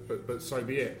go, but so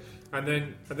be it. And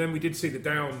then we did see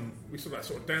we saw that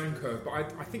sort of down curve, but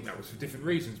I think that was for different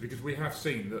reasons, because we have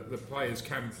seen that the players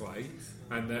can play,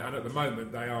 and at the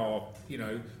moment they are,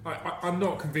 I'm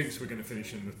not convinced we're going to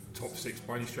finish in the top 6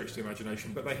 by any stretch of the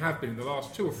imagination, but they have been in the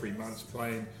last 2 or 3 months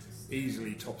playing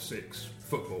easily top 6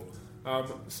 football.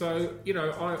 So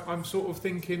I'm sort of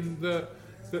thinking that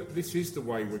this is the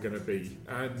way we're going to be,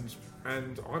 and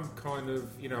I'm kind of,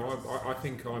 I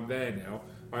think I'm there now.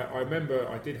 I remember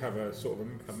I did have a sort of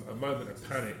a moment of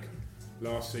panic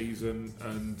last season,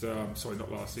 and sorry,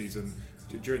 not last season,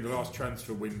 during the last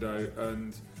transfer window,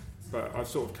 but I've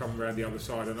sort of come around the other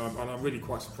side, and I'm really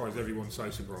quite surprised everyone's so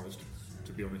surprised,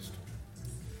 to be honest.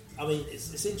 I mean,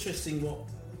 it's interesting what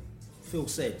Phil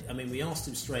said. I mean, we asked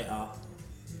him straight up,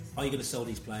 are you going to sell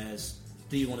these players?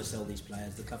 Do you want to sell these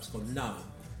players? The club's gone, no.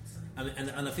 I mean,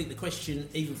 and I think the question,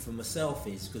 even for myself,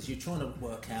 is because you're trying to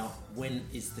work out when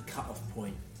is the cut-off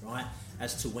point, right?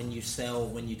 As to when you sell,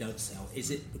 when you don't sell.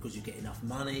 Is it because you get enough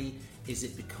money? Is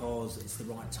it because it's the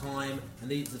right time?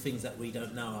 And these are the things that we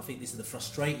don't know. I think these are the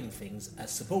frustrating things as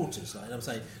supporters. Like, and I'm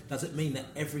saying, does it mean that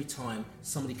every time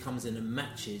somebody comes in and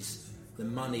matches the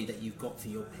money that you've got for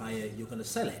your player, you're going to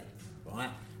sell it, right?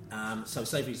 So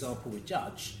say, for example, with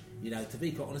Judge, to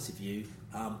be quite honest with you,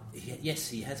 yes,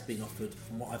 he has been offered,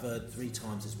 from what I've heard, 3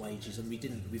 times his wages, and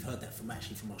we've heard that from our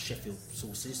Sheffield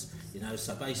sources,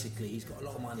 so basically he's got a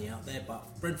lot of money out there,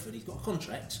 but Brentford, he's got a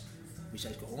contract which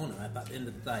they've got to honour, but at the end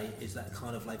of the day is that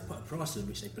kind of like put a price on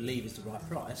which they believe is the right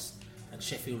price, and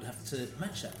Sheffield have to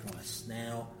match that price.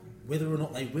 Now, whether or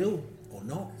not they will or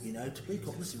not, to be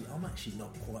quite honest with you, I'm actually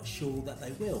not quite sure that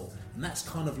they will. And that's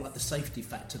kind of like the safety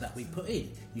factor that we put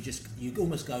in. You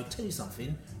almost go, tell you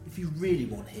something, if you really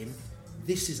want him,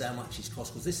 this is how much he's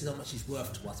cost, because this is how much he's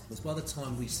worth to us, because by the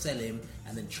time we sell him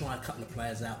and then try a couple of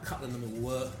players out, a couple of them will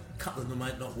work, a couple of them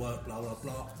might not work, blah, blah,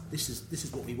 blah, this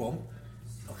is what we want.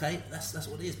 Okay, that's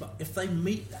what it is. But if they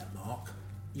meet that mark,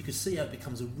 you can see how it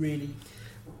becomes a real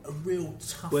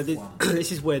tough one.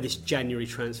 This is where this January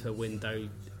transfer window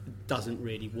doesn't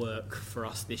really work for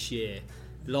us this year.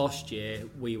 Last year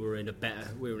we were in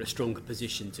a stronger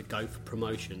position to go for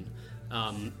promotion,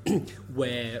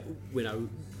 where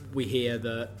we hear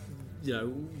that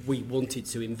we wanted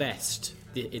to invest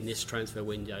in this transfer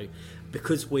window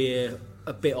because we're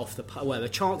a bit off the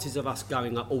chances of us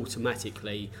going up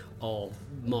automatically are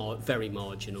very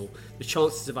marginal. The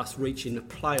chances of us reaching the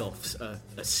playoffs are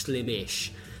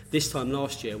slim-ish. This time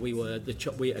last year,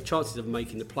 the chances of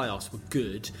making the playoffs were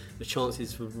good. The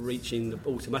chances of reaching the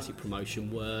automatic promotion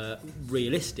were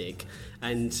realistic,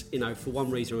 and for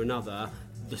one reason or another,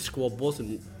 the squad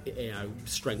wasn't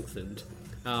strengthened.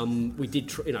 We did,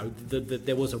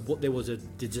 there was a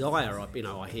desire,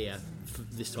 I hear, for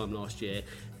this time last year.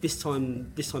 This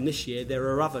year, there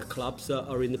are other clubs that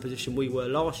are in the position we were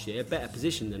last year, better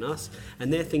position than us,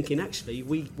 and they're thinking, actually,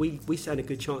 we stand a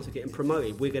good chance of getting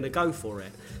promoted. We're going to go for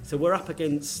it. So we're up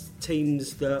against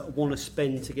teams that want to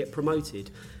spend to get promoted,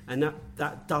 and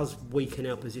that does weaken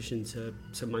our position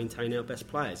to maintain our best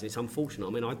players. It's unfortunate.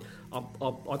 I mean,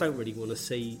 I don't really want to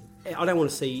see. I don't want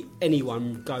to see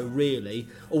anyone go, really.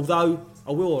 Although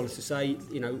I will honestly say,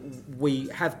 we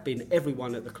have been.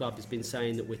 Everyone at the club has been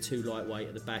saying that we're too lightweight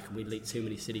at the back and we leak too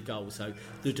many silly goals. So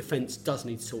the defence does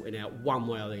need sorting out one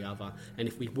way or the other. And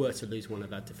if we were to lose one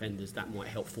of our defenders, that might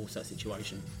help force that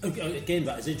situation. Again,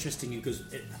 that is interesting because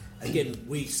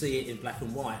we see it in black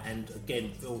and white. And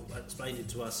again, Phil explained it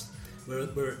to us.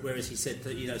 Whereas he said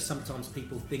that sometimes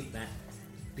people think that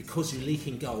because you're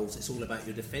leaking goals, it's all about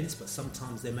your defence, but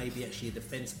sometimes there may be actually a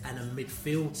defence and a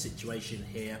midfield situation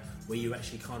here where you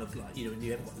actually kind of you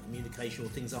haven't got the communication or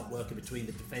things aren't working between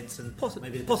the defence and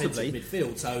maybe the defence and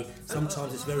midfield. So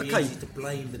sometimes it's very easy to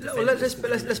blame the defence.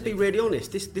 Let's be really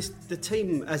honest. The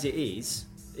team as it is,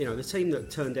 the team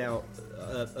that turned out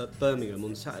at Birmingham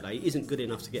on Saturday isn't good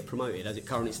enough to get promoted as it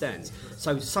currently stands.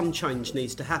 So some change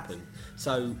needs to happen.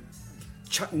 So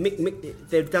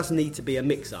there does need to be a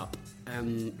mix-up.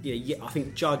 I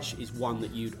think Judge is one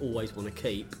that you'd always want to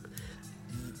keep.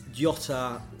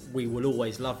 Jota, we will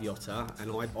always love Jota,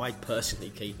 and I personally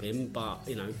keep him. But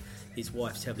his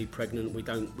wife's heavily pregnant. We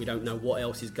don't know what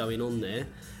else is going on there.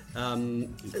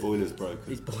 His boiler's broken.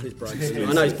 His boiler's broken.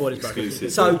 I know his boiler's broken.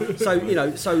 So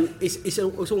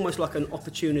it's almost like an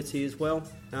opportunity as well.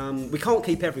 We can't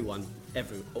keep everyone.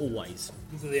 Always.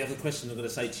 The other question I'm going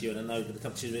to say to you, and I know that the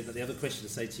competition, but the other question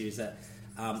to say to you is that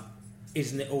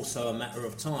isn't it also a matter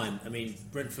of time? I mean,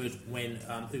 Brentford, when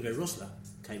Uwe Rosler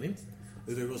came in,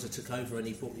 Uwe Rosler took over and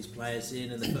he brought these players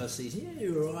in, and the first season, they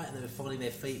were all right, and they were finding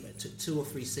their feet, but it took 2 or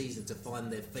 3 seasons to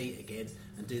find their feet again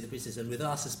and do the business. And with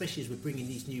us, especially as we're bringing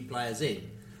these new players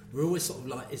in, we're always sort of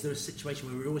like, is there a situation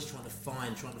where we're always trying to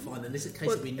find, and is it a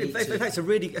case that we need to... That's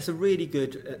a really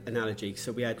good analogy.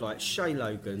 So we had like Shay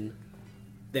Logan,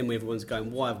 then everyone's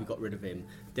going, why have we got rid of him?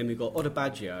 Then we've got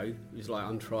Odebaggio, who's like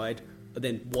untried, but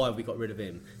then why have we got rid of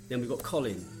him? Then we've got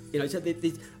Colin. So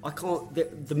the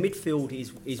midfield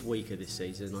is weaker this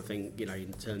season. I think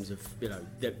in terms of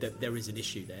there is an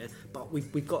issue there, but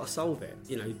we've got to solve it.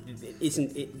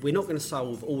 We're not going to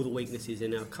solve all the weaknesses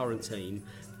in our current team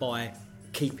by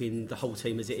keeping the whole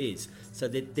team as it is. So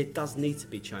there does need to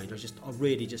be change. I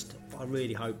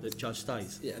really hope that Judge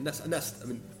stays. Yeah, and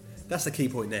that's the key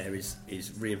point there is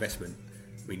reinvestment.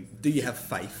 I mean, do you have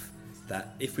faith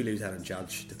that if we lose Alan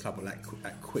Judge, the club will act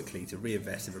quickly to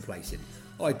reinvest and replace him?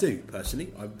 I do,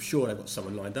 personally. I'm sure they've got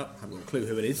someone lined up. I haven't got a clue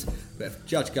who it is. But if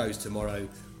Judge goes tomorrow,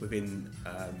 within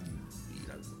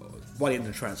by the end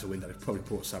of the transfer window, they've probably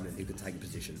brought someone in who can take a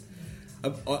position.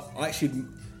 I actually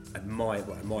admire,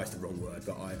 well, admire is the wrong word,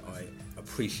 but I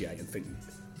appreciate and think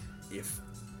if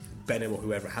Benham or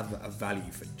whoever have a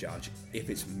value for Judge,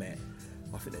 if it's met,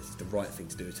 I think that's the right thing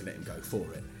to do is to let him go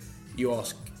for it. You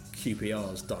ask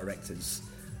QPR's directors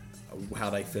how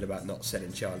they feel about not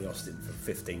selling Charlie Austin for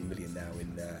 15 million now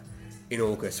in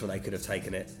August when they could have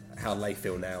taken it, how they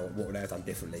feel now, what would they have done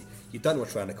differently. You don't know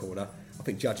what's around the corner. I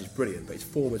think Judge is brilliant, but his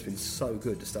form has been so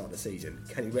good to start the season.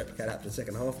 Can he replicate that for the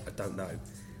second half? I don't know.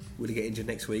 Will he get injured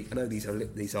next week? I know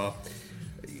these are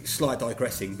slight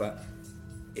digressing, but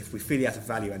if we feel he has a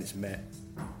value and it's met,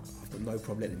 I've got no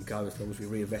problem letting him go as long as we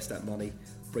reinvest that money,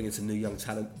 bring in some new young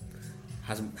talent.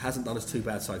 Hasn't done us too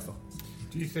bad so far.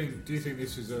 Do you think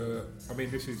this is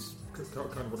this is kind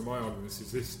of one of my arguments,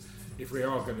 is this, if we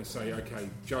are going to say, okay,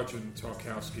 Judge and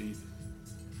Tarkowski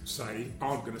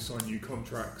aren't going to sign new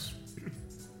contracts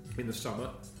in the summer,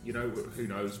 who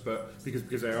knows, but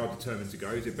because they are determined to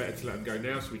go, is it better to let them go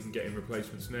now so we can get in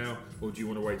replacements now, or do you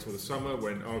want to wait till the summer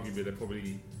when arguably they'll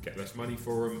probably get less money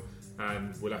for them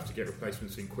and we'll have to get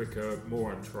replacements in quicker,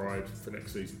 more untried for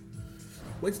next season?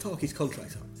 When's Tarky's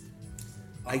contract up?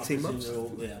 18 months?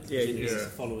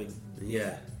 The following.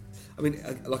 Yeah. I mean,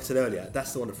 like I said earlier,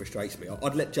 that's the one that frustrates me.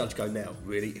 I'd let Judge go now,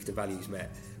 really, if the value's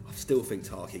met. I still think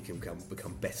Tarky can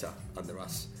become better under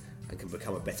us and can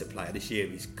become a better player. This year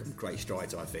he's come great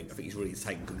strides, I think. I think he's really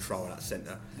taken control of that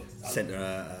centre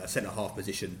half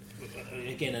position.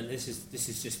 Again, and this is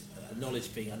just a knowledge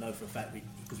thing. I know for a fact,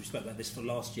 because we spoke about this for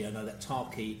last year, I know that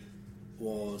Tarky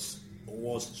is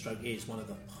one of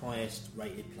the highest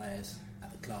rated players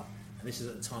at the club. And this is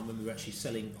at the time when we were actually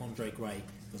selling Andre Gray,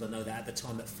 because I know that at the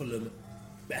time that Fulham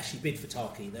actually bid for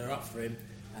Tarky, they were up for him,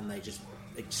 and they just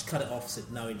cut it off, said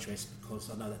no interest, because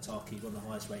I know that Tarky is one of the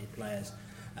highest rated players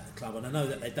at the club, and I know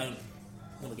that they don't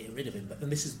want to get rid of him. But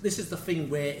then this is the thing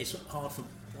where it's hard for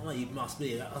you must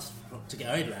be us to get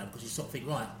our head around, because you sort of think,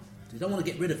 right, we don't want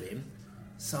to get rid of him,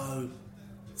 so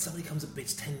somebody comes and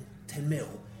bids 10 mil.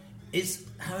 Is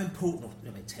how important?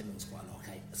 10 mil is quite a lot.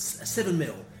 Okay, a 7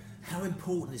 mil. How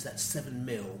important is that 7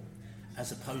 mil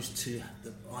as opposed to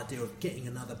the idea of getting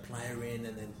another player in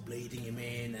and then bleeding him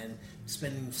in and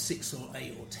spending 6 or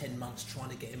 8 or 10 months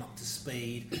trying to get him up to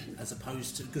speed, as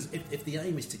opposed to, because if the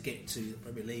aim is to get to the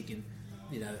Premier League in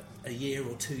a year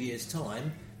or 2 years'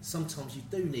 time, sometimes you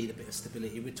do need a bit of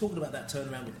stability. We're talking about that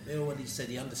turnaround with Bill, and he said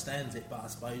he understands it, but I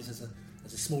suppose as a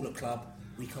smaller club,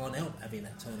 we can't help having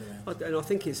that turnaround. And I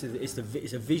think it's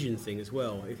a vision thing as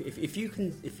well. We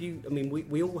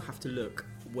all have to look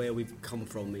where we've come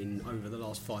from over the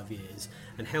last 5 years,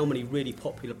 and how many really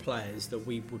popular players that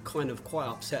we were kind of quite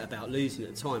upset about losing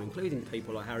at the time, including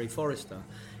people like Harry Forrester.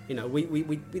 There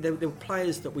were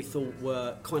players that we thought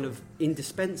were kind of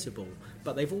indispensable,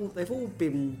 but they've all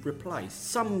been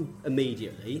replaced. Some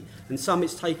immediately, and some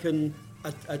it's taken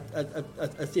a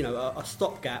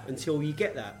stopgap until you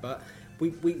get that. But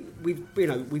we've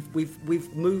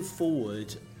moved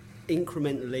forward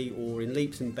incrementally or in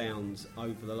leaps and bounds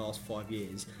over the last 5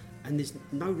 years, and there's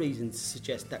no reason to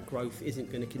suggest that growth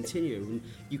isn't going to continue. And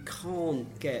we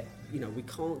can't get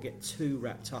too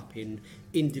wrapped up in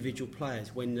individual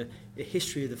players when the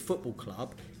history of the football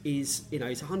club is,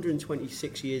 it's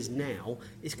 126 years now.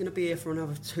 It's going to be here for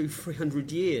another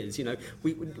 200-300 years.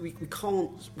 We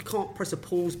can't press a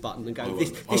pause button and go,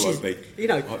 this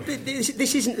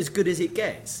isn't as good as it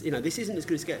gets. This isn't as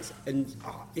good as it gets. And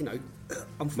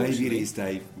unfortunately, maybe it is,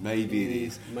 Dave. Maybe it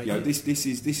is. This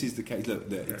is the case. Look,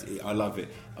 I love it.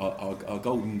 Our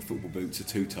golden football boots are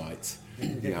too tight.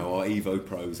 Our Evo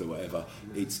Pros or whatever.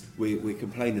 We're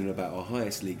complaining about our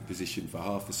highest league position for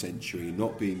half a century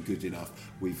not being good enough.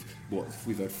 We've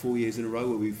had 4 years in a row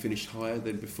where we've finished higher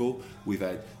than before. We've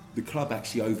had the club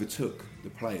actually overtook the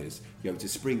players, to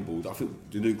springboard. I think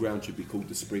the new ground should be called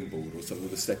the springboard or something,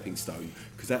 the stepping stone,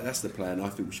 because that's the plan. I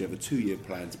think we should have a 2-year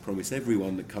plan to promise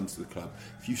everyone that comes to the club,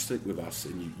 if you stick with us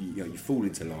and you fall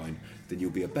into line, then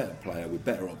you'll be a better player with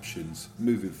better options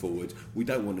moving forward. We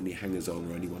don't want any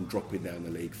hangers-on or anyone dropping down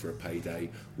the league for a payday.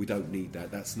 We don't need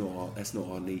that. That's not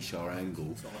our niche, our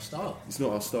angle. It's not our style. It's not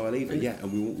our style either.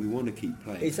 And we want to keep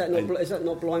playing. Is that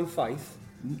not blind faith?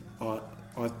 Well,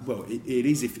 it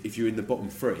is if you're in the bottom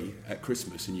 3 at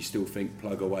Christmas and you still think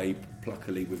plug away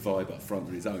pluckily with Vibe up front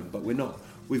on his own, but we're not.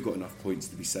 we've got enough points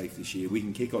to be safe this year. We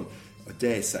can kick on. I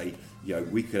dare say,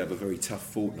 we could have a very tough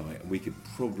fortnight, and we could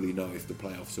probably know if the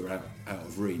playoffs are out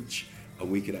of reach,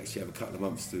 and we could actually have a couple of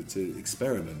months to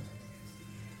experiment.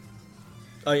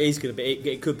 Oh, it is going to be.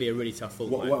 It could be a really tough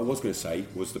fortnight. What I was going to say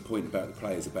was the point about the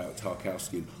players, about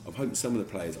Tarkowski. I'm hoping some of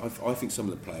the players. I think some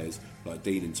of the players, like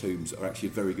Dean and Toombs, are actually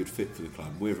a very good fit for the club.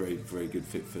 We're a very, very good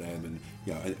fit for them,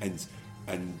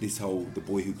 and this whole the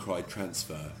boy who cried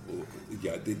transfer,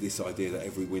 this idea that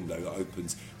every window that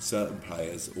opens, certain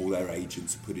players or their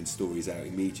agents are putting stories out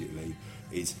immediately.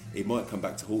 It might come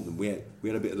back to haunt them. We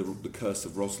had a bit of the curse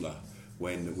of Rosler,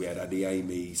 when we had Addy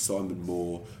Amy, Simon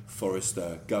Moore,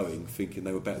 Forrester going, thinking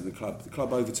they were better than the club. The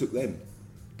club overtook them.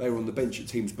 They were on the bench at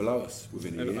teams below us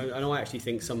within a year. And I actually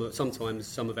think sometimes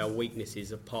some of our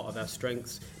weaknesses are part of our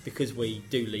strengths. Because we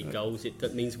do lead goals,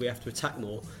 that means we have to attack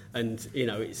more. And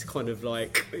it's kind of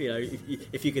like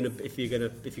if you're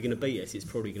gonna beat us, it's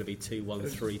probably going to be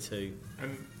 2-1, 3-2.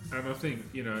 And I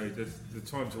think the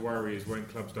time to worry is when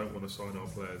clubs don't want to sign our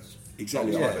players.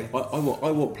 Exactly. Yeah. I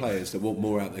want players that want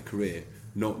more out of their career.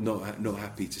 Not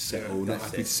happy to settle, not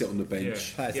happy to sit on the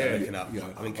bench. Players are looking up.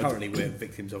 Currently we're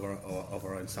victims of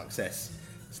our own success.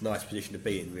 It's a nice position to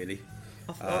be in, really.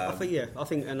 I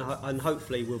think, and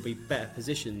hopefully we'll be better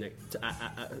positioned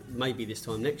maybe this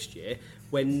time next year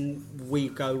when we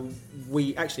go.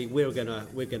 We're gonna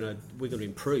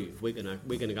improve. We're gonna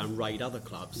go and raid other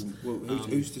clubs. Well,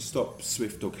 who's to stop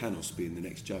Swift or Canos being the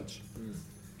next judge?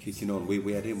 Kicking on,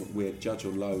 we had Judge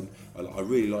on loan. I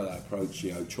really like that approach.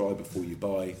 Try before you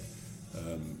buy.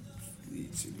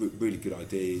 It's a really good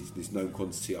idea. There's no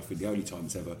quantity. I think the only time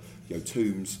it's ever,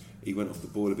 Toombs, he went off the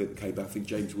ball a bit, came back. I think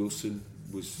James Wilson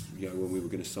was, when we were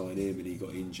going to sign him, and he got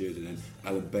injured. And then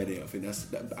Alan Bennett. I think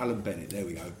Alan Bennett. There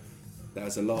we go. That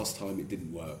was the last time it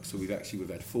didn't work. So we've had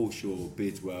Forshaw,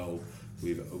 Bidwell.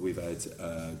 We've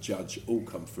had Judge all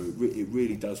come through. It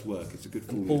really does work. It's a good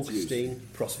formula to use.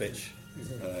 Prosvich.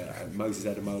 Moses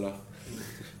Adamola.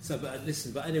 So,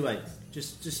 but anyway,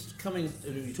 just coming.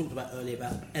 You talked about earlier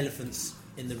about elephants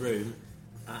in the room,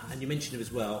 and you mentioned it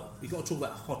as well. We've got to talk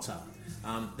about Hotter.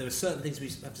 There are certain things we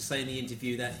have to say in the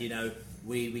interview that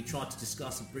we tried to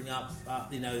discuss and bring up.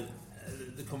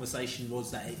 The conversation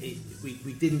was that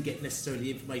we didn't get necessarily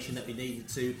the information that we needed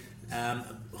to.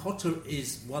 Hotter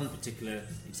is one particular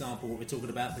example. What we're talking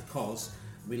about because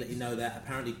we let you know that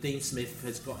apparently Dean Smith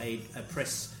has got a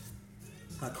press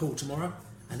call tomorrow,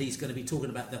 and he's going to be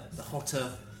talking about the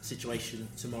Hotter situation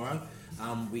tomorrow.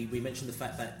 We mentioned the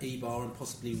fact that Eibar and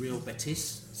possibly Real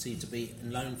Betis seem to be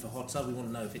in loan for Hotter. We want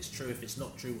to know if it's true, if it's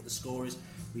not true, what the score is.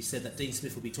 We said that Dean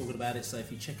Smith will be talking about it, so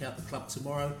if you check out the club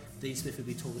tomorrow, Dean Smith will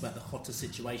be talking about the Hotter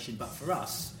situation. But for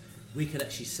us, we could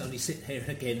actually only sit here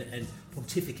again and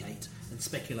pontificate and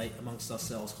speculate amongst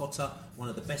ourselves. Hotter, one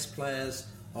of the best players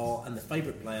and the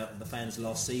favourite player of the fans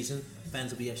last season.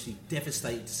 Fans will be actually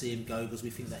devastated to see him go because we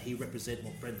think that he represents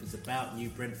what Brentford's about. New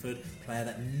Brentford, player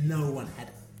that no one had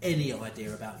any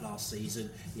idea about last season.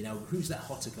 Who's that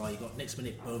Hotter guy? You got next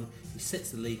minute, boom, he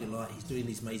sets the league alight. He's doing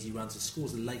these mazy runs. He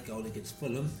scores a late goal against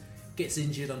Fulham. Gets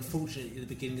injured, unfortunately, at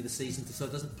the beginning of the season, so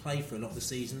doesn't play for a lot of the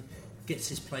season. Gets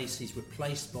his place. He's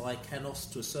replaced by Canos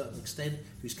to a certain extent,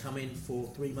 who's come in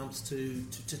for 3 months to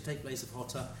take place of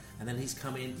Hotter, and then he's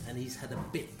come in and he's had a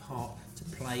bit part to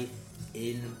play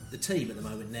in the team at the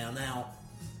moment. Now,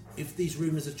 if these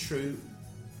rumours are true,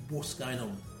 what's going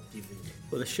on, do you think?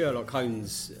 Well, the Sherlock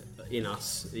Holmes in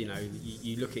us,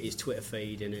 you look at his Twitter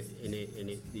feed and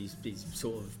he's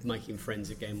sort of making friends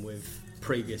again with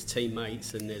previous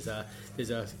teammates, and there's a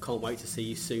can't wait to see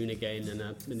you soon again, and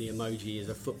the emoji is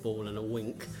a football and a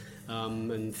wink,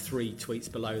 and 3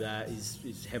 tweets below that is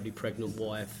his heavily pregnant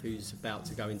wife who's about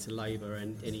to go into labour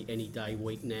and any day,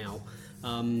 week now.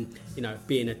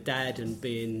 Being a dad and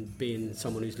being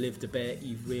someone who's lived a bit,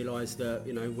 you realise that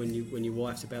when your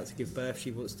wife's about to give birth,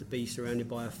 she wants to be surrounded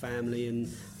by her family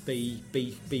and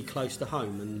be close to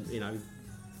home. And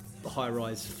the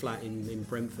high-rise flat in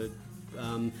Brentford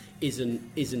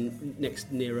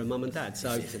isn't near her mum and dad,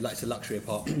 so it's a luxury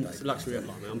apartment. It's a luxury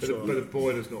apartment, I'm but sure. But the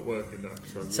boiler's not working though.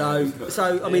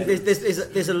 So I mean,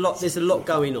 there's a lot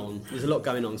going on. There's a lot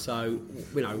going on. So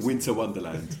Winter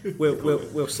Wonderland.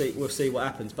 We'll see what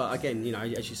happens. But again,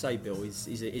 as you say, Bill,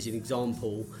 is an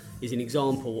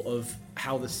example of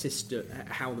how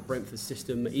the Brentford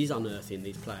system is unearthing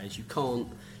these players. You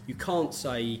can't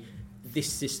say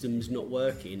this system's not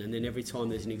working, and then every time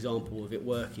there's an example of it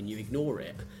working, you ignore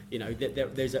it.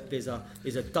 There's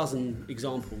a dozen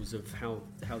examples of how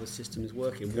the system is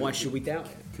working. Why should we doubt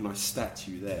it? Can I stat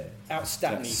you there?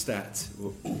 Outstat me.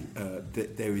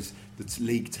 There is the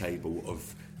league table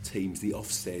of teams, the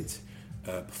Ofsted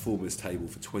performance table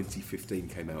for 2015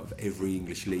 came out of every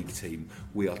English league team,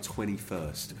 we are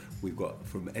 21st. We've got,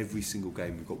 from every single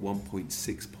game, we've got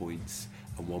 1.6 points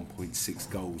and 1.6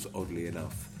 goals, oddly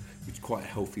enough, which is quite a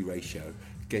healthy ratio.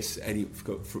 Guess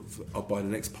I'll buy the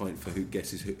next pint for who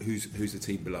guesses who's the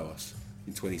team below us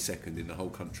in 22nd in the whole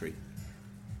country.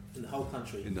 In the whole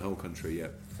country? In the whole country, yeah.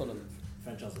 Fulham.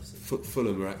 Franchise of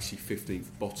Fulham are actually 15th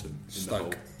bottom in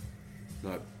Stoke. the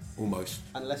whole. No, almost.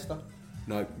 And Leicester?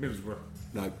 No. Middlesbrough.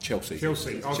 No, Chelsea.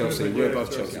 Chelsea. We're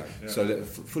above Chelsea. Yeah. So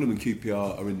Fulham and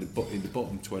QPR are in the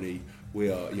bottom 20. We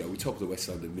are, we're top of the West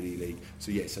London Mini League.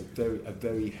 So yeah, it's a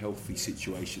very healthy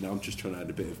situation. I'm just trying to add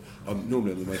a bit of. I'm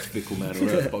normally the most fickle man on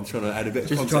earth, but I'm trying to add a bit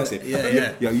of context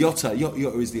here.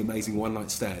 Yotta is the amazing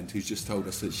one-night stand who's just told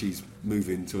us that she's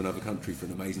moving to another country for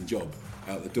an amazing job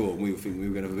out the door, and we were thinking we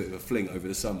were going to have a bit of a fling over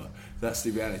the summer. That's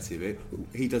the reality of it.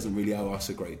 He doesn't really owe us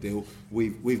a great deal.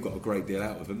 We've got a great deal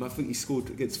out of him. I think he scored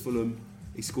against Fulham.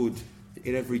 He scored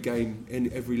in every game,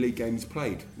 in every league game he's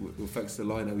played. Thanks to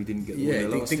Lino, he didn't get the winner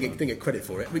last time. Didn't get credit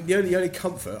for it. I mean, the only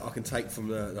comfort I can take from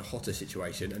the Hotter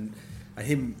situation and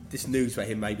him, this news about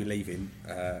him maybe leaving,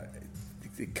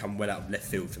 it come well out of left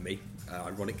field for me.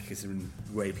 Ironic considering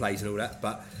where he plays and all that,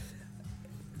 but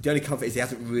the only comfort is he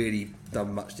hasn't really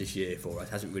done much this year for us.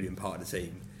 Hasn't really been part of the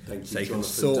team. So you can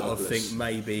sort of think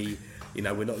maybe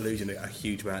we're not losing a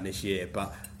huge amount this year,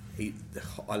 but.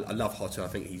 I love Hotter. I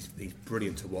think he's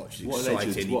brilliant to watch. He's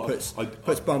exciting. He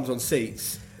puts bums on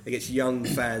seats. He gets young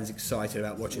fans excited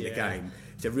about watching the game.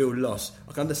 It's a real loss.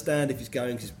 I can understand if he's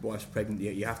going because his wife's pregnant.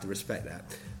 You have to respect that.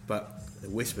 But the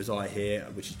whispers I hear,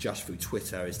 which is just through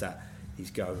Twitter, is that he's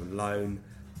going on loan.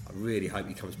 I really hope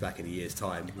he comes back in a year's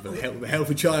time with a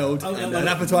healthy child and an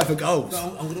appetite for goals.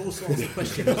 I'm going to also ask a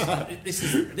question.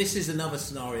 This is another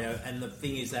scenario, and the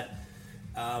thing is that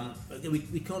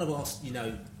we kind of asked,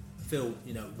 Phil,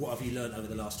 what have you learned over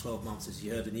the last 12 months, as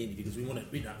you heard in the interview? Because we want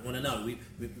to know. We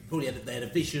probably they had a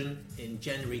vision in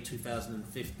January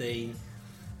 2015,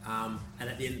 and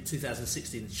at the end of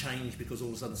 2016 it changed because all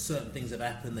of a sudden certain things have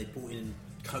happened. They brought in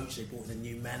a coach, they brought in a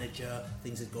new manager,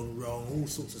 things had gone wrong, all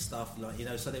sorts of stuff,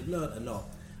 so they've learned a lot.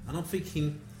 And I'm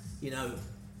thinking,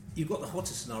 you've got the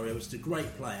Hotter scenario, which is a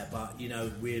great player, but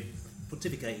we're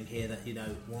pontificating here that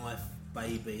wife,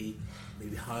 baby,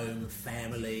 maybe home,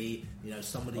 family,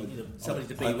 somebody to be with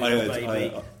the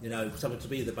baby, someone to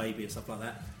be with the baby and stuff like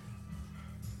that.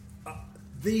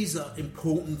 These are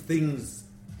important things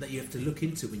that you have to look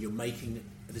into when you're making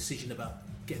a decision about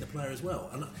getting a player as well.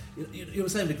 And you know what I'm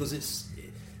saying, because it's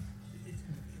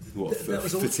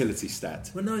fertility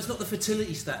stat? Well, no, it's not the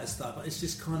fertility stat and stuff. But it's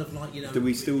just kind of like Do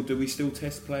we still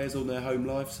test players on their home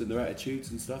lives and their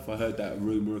attitudes and stuff? I heard that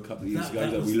rumour a couple of years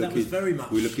ago that we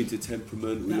look into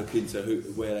temperament, we look into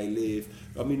where they live.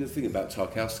 I mean, the thing about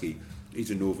Tarkowski,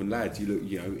 he's a northern lad.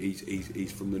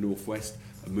 He's from the northwest.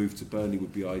 A move to Burnley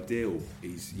would be ideal.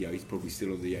 He's probably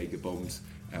still on the Jaeger bombs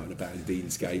out and about in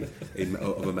Deansgate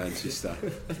of a Manchester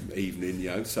evening,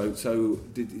 So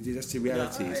that's the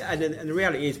reality. And the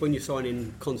reality is, when you're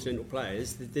signing continental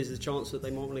players, there's a chance that they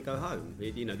might want to go home.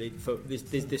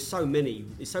 There's so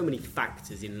many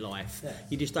factors in life. Yeah.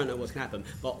 You just don't know what's going to happen.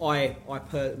 But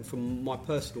from my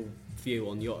personal view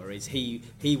on Yotta is he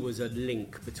was a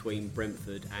link between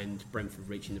Brentford and Brentford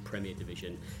reaching the Premier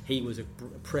Division. He was a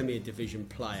Premier Division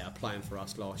player playing for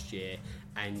us last year,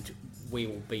 and we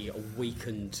will be a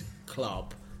weakened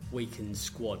club, weakened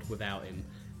squad without him.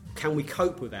 Can we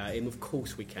cope without him? Of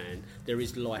course we can. There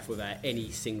is life without any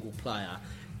single player.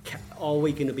 Are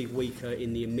we going to be weaker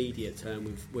in the immediate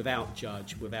term without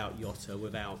Judge, without Yotta,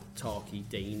 without Tarky,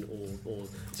 Dean or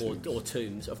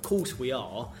Toombs? Of course we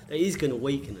are. It is going to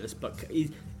weaken us, but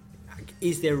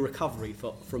is there a recovery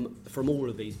from all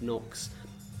of these knocks?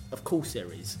 Of course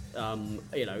there is.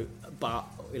 But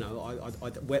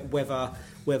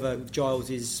whether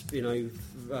Giles'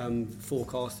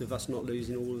 forecast of us not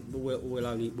losing, we'll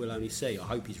only see. I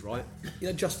hope he's right.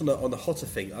 Just on the Hotter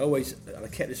thing, I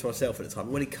kept this for myself at the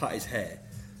time. When he cut his hair,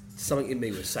 something in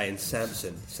me was saying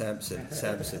Samson.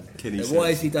 Why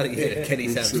has he done it here? Kenny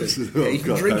Samson. He's been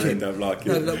drinking.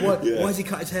 Why has he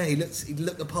cut his hair? He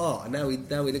looked the part, and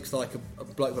now he looks like a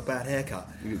bloke with a bad haircut.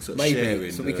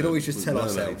 Maybe. So we could always just tell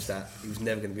ourselves that he was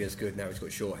never going to be as good. Now he's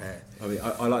got short hair. I mean,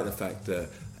 I like the fact that.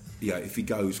 If he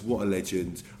goes, what a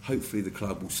legend. Hopefully the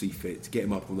club will see fit to get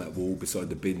him up on that wall beside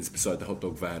the bins, beside the hot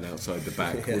dog van outside the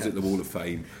back, was it the Wall of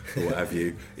Fame or what have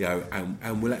you,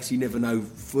 and we'll actually never know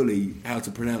fully how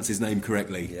to pronounce his name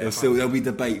correctly. There'll be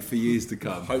debate for years to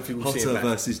come. Hopefully we'll Hotter see him back.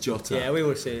 Versus Jota. Yeah, we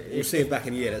will see it. We'll see him back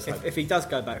in a year. If he does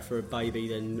go back for a baby,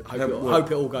 then hope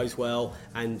it all goes well.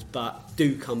 But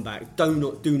do come back. Do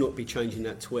not be changing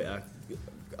that Twitter.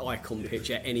 icon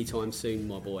pitch at any time soon,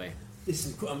 my boy.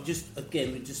 Listen, I'm just a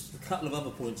couple of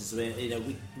other pointers where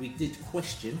we did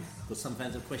question, because some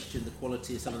fans have questioned the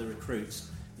quality of some of the recruits.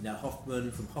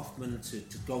 Hoffman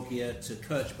to Gogia to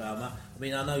Kirchbaumer. I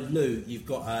mean, I know Lou, you've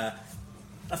got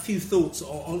a few thoughts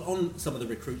on some of the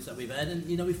recruits that we've had, and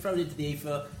we've thrown into the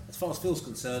ether. As far as Phil's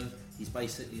concerned, he's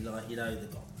basically they've got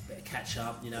a bit of catch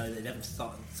up. They haven't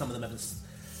started. Some of them haven't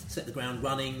set the ground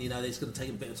running. It's going to take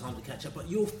a bit of time to catch up. But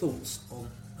your thoughts on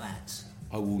that?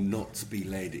 I will not be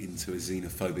led into a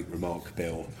xenophobic remark,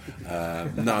 Bill.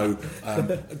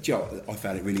 Joe, I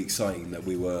found it really exciting that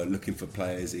we were looking for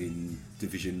players in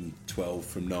Division 12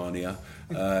 from Narnia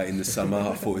in the summer.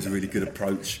 I thought it was a really good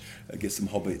approach. Get some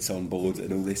hobbits on board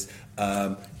and all this.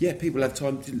 People have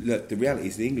time to look. The reality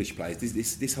is the English players.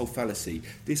 This whole fallacy,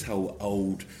 this whole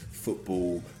old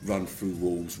football run through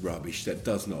walls rubbish that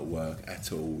does not work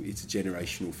at all. It's a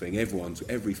generational thing.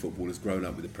 Every footballer's grown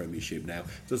up with the Premiership now.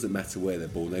 It doesn't matter where they're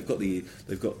born. They've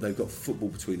got football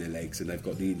between their legs, and they've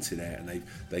got the internet, and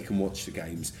they can watch the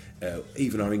games.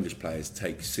 Even our English players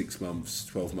take 6 months,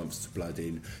 12 months to blood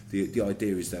in. The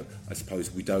idea is that I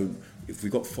suppose we don't. If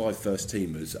we've got 5 first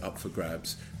teamers up for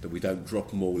grabs, that we don't drop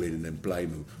them all in and then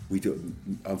blame them. We do.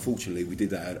 Unfortunately, we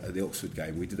did that at the Oxford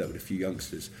game. We did that with a few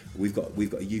youngsters. We've got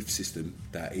a youth system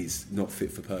that is not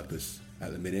fit for purpose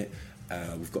at the minute.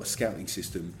 We've got a scouting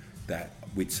system that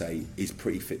we'd say is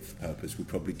pretty fit for purpose. We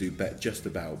probably do just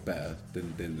about better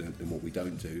than what we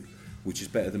don't do, which is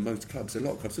better than most clubs. A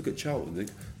lot of clubs, look at Charlton,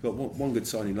 they've got one good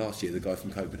signing last year, the guy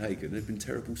from Copenhagen. They've been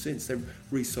terrible since. They've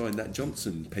re-signed that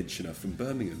Johnson pensioner from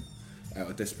Birmingham out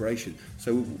of desperation.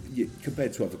 So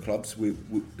compared to other clubs, the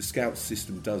scout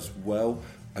system does well.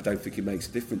 I don't think it makes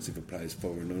a difference if a player's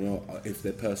foreign or not, if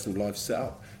their personal life's set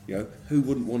up. Who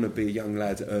wouldn't want to be a young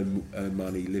lad, earn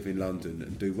money, live in London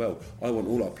and do well? I want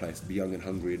all our players to be young and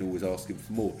hungry and always asking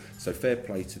for more. So fair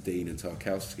play to Dean and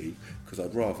Tarkowski, because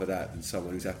I'd rather that than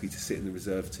someone who's happy to sit in the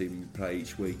reserve team and play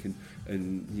each week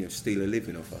and steal a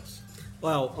living off us.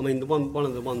 Well, I mean, one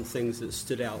of the things that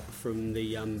stood out from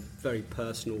the very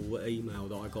personal email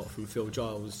that I got from Phil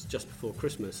Giles just before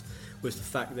Christmas was the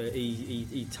fact that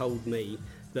he told me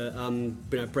that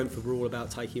Brentford were all about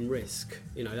taking risk.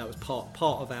 That was part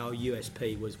of our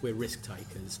USP was we're risk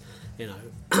takers.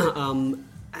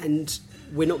 And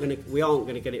we aren't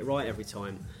going to get it right every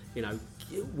time.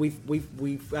 We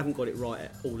haven't got it right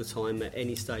all the time at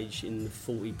any stage in the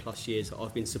 40 plus years that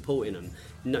I've been supporting them.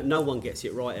 No one gets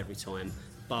it right every time,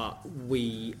 but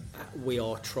we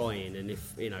are trying. And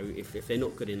if they're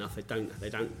not good enough, they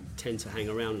don't tend to hang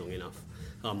around long enough.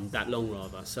 That long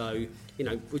rather. So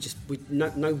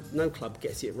no club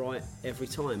gets it right every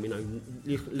time.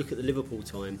 Look at the Liverpool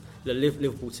team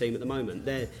at the moment.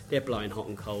 They're blowing hot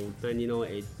and cold. Man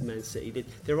United, Man City.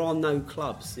 There are no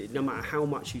clubs. No matter how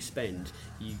much you spend,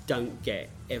 you don't get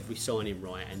every signing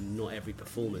right, and not every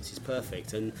performance is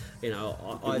perfect. And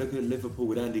I look at Liverpool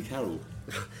with Andy Carroll.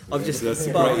 That's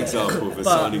a great example of a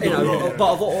signing gone wrong.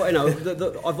 But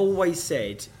I've always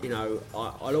said,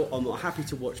 I'm happy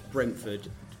to watch Brentford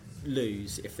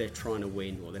lose if they're trying to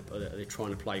win or they're trying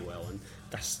to play well, and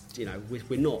that's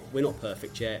we're not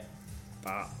perfect yet,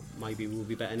 but maybe we'll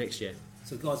be better next year.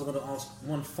 So guys, I'm going to ask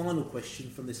one final question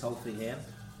from this whole thing here.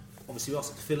 Obviously we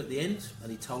asked Phil at the end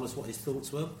and he told us what his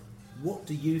thoughts were. What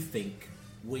do you think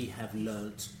we have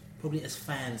learnt, probably as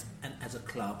fans and as a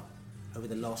club, over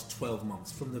the last 12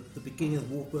 months, from the beginning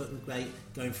of Warburton Gate,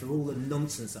 going through all the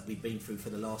nonsense that we've been through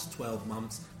for the last 12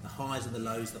 months, the highs and the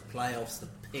lows, the playoffs, the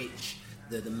pitch,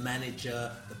 the manager,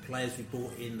 the players we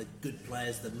brought in, the good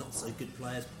players, the not so good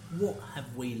players. What have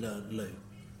we learnt, Lou?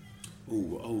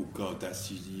 Oh God,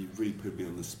 you really put me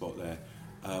on the spot there.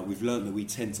 We've learned that we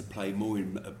tend to play more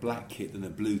in a black kit than a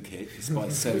blue kit,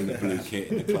 despite selling a blue kit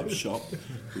in a club shop,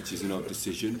 which is an odd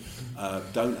decision.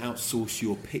 Don't outsource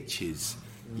your pitches.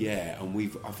 Yeah,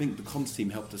 and I think the comms team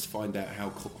helped us find out how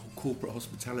corporate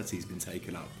hospitality has been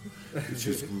taken up, which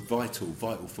was vital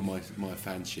for my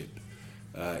fanship.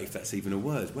 If that's even a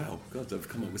word. Wow, God, I've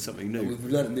come up with something new. We've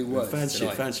learned new words.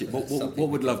 Fanship. What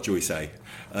would Lovejoy say?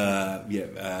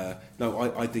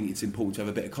 No, I think it's important to have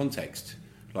a bit of context.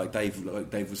 Like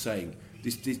Dave was saying,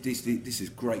 this is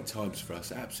great times for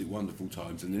us, absolutely wonderful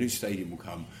times, and the new stadium will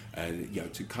come, and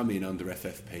to come in under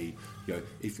FFP.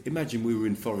 Imagine we were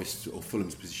in Forest or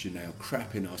Fulham's position now,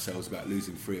 crapping ourselves about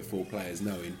losing 3 or 4 players,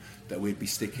 knowing that we'd be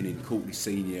sticking in Courtney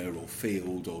Senior or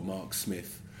Field or Mark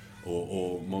Smith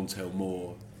or Montel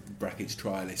Moore, brackets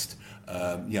trialist.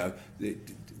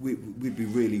 we'd be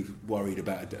really worried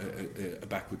about a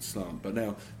backward slant. But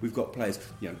now we've got players.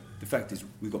 The fact is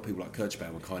we've got people like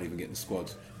Kirchbaum who can't even get in the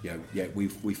squad. We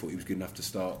thought he was good enough to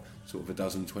start sort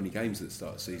of 20 games at the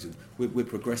start of the season. We're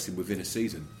progressing within a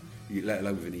season, let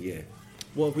alone within a year.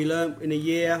 What have we learned in a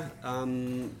year?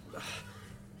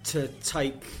 To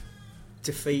take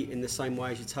defeat in the same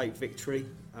way as you take victory,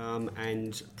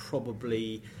 and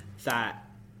probably that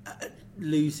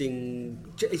losing.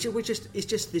 It's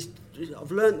just this.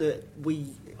 I've learned that we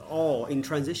are in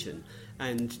transition,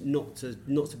 and not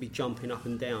to be jumping up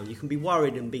and down. You can be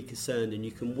worried and be concerned, and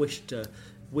you can wish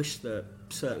that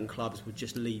certain clubs would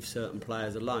just leave certain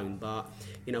players alone. But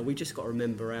we just got to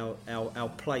remember our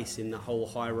place in the whole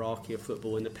hierarchy of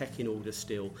football in the pecking order.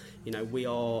 Still, we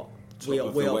are. We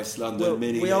are West London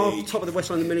Mini League. We are top of the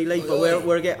West London Mini League, but we're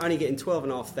only getting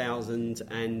 12,500,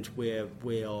 and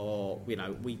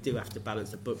we do have to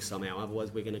balance the books somehow.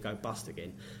 Otherwise, we're going to go bust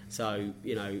again. So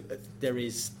there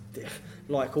is,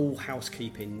 like all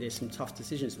housekeeping, there's some tough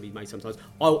decisions to be made sometimes.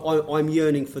 I'm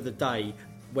yearning for the day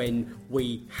when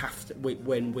we have to,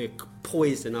 when we're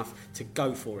poised enough to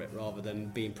go for it rather than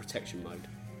be in protection mode.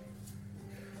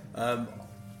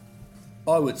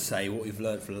 I would say what we've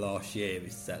learned from last year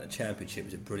is that the Championship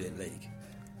is a brilliant league.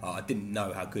 I didn't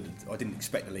know how good. I didn't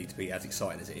expect the league to be as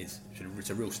exciting as it is. It's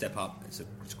a real step up. It's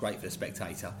great for the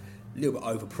spectator. A little bit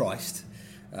overpriced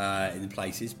in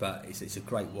places, but it's a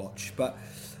great watch. But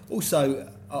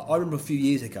also, I remember a few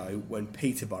years ago when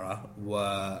Peterborough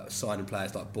were signing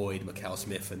players like Boyd, Macau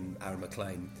Smith, and Aaron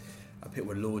McLean. People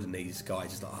were lauding these guys,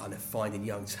 just like, they're finding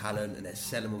young talent and they're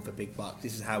selling them for big bucks.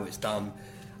 This is how it's done.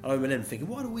 I remember then thinking,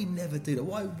 why do we never do that?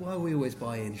 Why are we always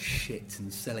buying shit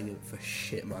and selling it for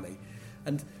shit money?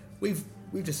 And we've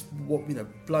just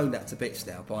blown that to bits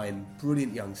now, buying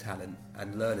brilliant young talent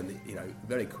and learning that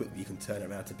very quickly you can turn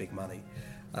it around to big money.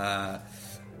 We're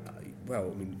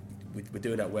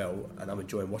doing that well, and I'm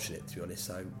enjoying watching it, to be honest.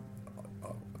 So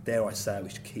dare I say we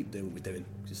should keep doing what we're doing,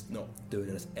 just not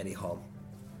doing us any harm.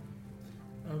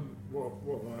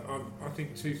 I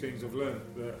think two things I've learned: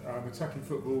 that attacking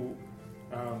football.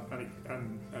 And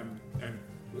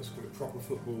let's call it proper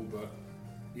football, but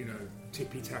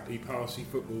tippy-tappy, passy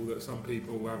football that some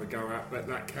people have a go at, but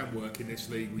that can work in this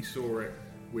league. We saw it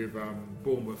with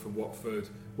Bournemouth and Watford.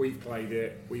 We've played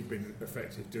it, we've been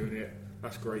effective doing it.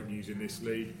 That's great news in this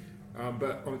league.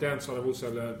 But on the downside, I've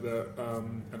also learned that,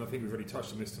 and I think we've already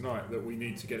touched on this tonight, that we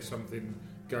need to get something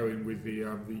going with the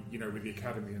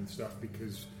academy and stuff,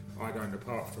 because I don't,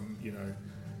 apart from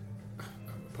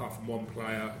one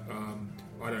player,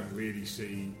 I don't really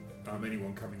see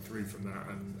anyone coming through from that,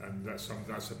 and that's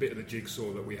a bit of the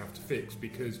jigsaw that we have to fix,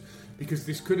 because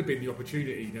this could have been the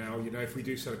opportunity now. If we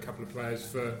do sell a couple of players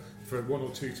for one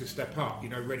or two to step up,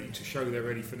 ready to show they're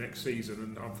ready for next season,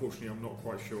 and unfortunately, I'm not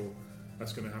quite sure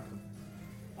that's going to happen.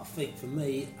 I think for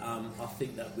me, I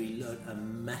think that we learnt a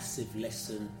massive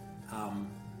lesson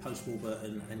post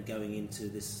Warburton and going into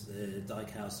this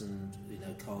Dykhouse and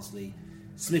Carsley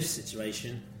Smith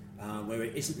situation, where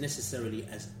it isn't necessarily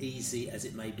as easy as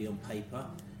it may be on paper,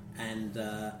 and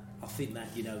I think that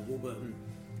Warburton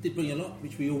did bring a lot,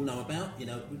 which we all know about.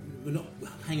 We're not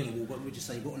hanging on Warburton, we just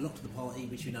say brought a lot to the party,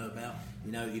 which you know about.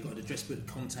 You've got to address with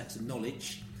contacts and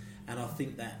knowledge, and I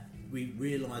think that we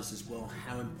realised as well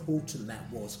how important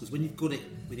that was, because when you've got it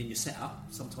within your setup,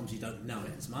 sometimes you don't know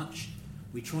it as much.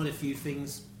 We tried a few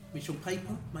things which on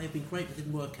paper may have been great but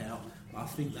didn't work out. I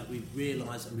think that we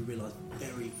realised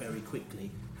very, very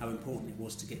quickly how important it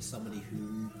was to get somebody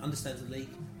who understands the league,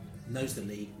 knows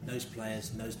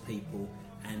players, knows people,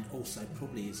 and also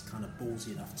probably is kind of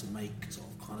ballsy enough to make sort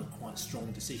of kind of quite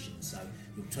strong decisions. So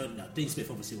Dean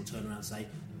Smith obviously will turn around and say,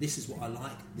 this is what I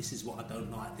like, this is what I don't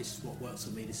like, this is what works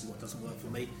for me, this is what doesn't work for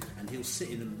me, and he'll sit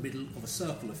in the middle of a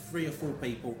circle of 3 or 4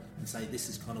 people and say, this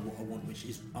is kind of what I want, which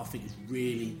is, I think, is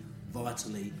really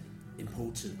vitally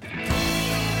important.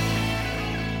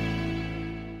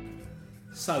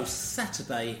 So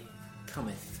Saturday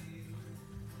cometh,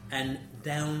 and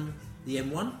down the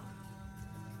M1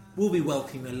 we'll be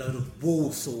welcoming a load of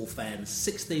Walsall fans.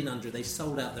 1,600, they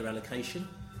sold out their allocation.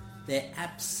 They're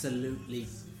absolutely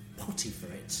potty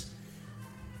for it,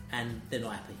 and they're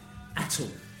not happy at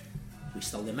all. We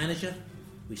stole their manager,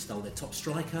 we stole their top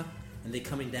striker, and they're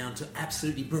coming down to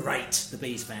absolutely berate the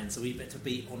Bees fans. So we better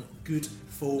be on good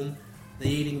form. The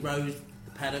Ealing Road,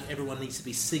 the paddock, everyone needs to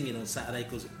be singing on Saturday,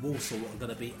 because Walsall are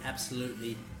going to be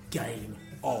absolutely game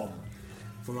on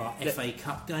for our FA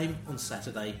Cup game on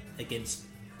Saturday against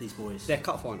these boys. Their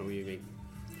cup final, you mean?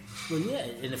 Well, yeah,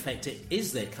 in effect it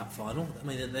is their cup final. I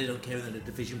mean, they don't care in the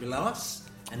division below us.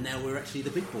 and now we're actually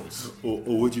the big boys. Or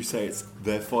would you say it's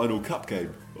their final cup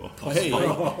game?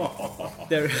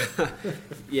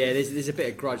 There's a bit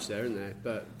of grudge there, isn't there?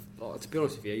 But to be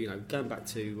honest with you, going back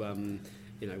to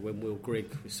when Will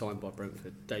Grigg was signed by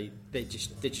Brentford, they're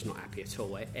just not happy at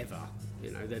all ever.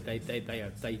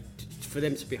 They for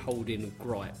them to be holding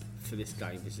gripe for this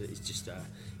game is just a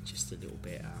little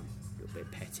bit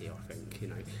petty. I think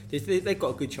they've got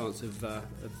a good chance of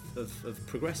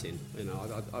progressing.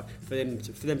 For them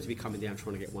to be coming down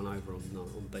trying to get one over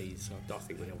on Bees, I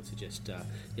think they ought to just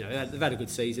they've had a good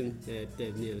season.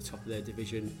 They're near the top of their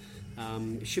division.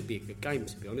 It should be a good game,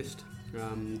 to be honest. They're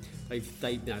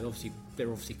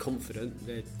obviously confident.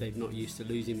 They're not used to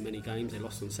losing many games. They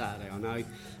lost on Saturday, I know.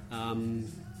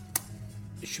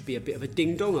 It should be a bit of a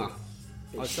ding-donger,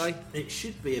 I'd say. It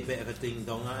should be a bit of a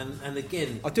ding-donger, and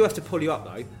again... I do have to pull you up,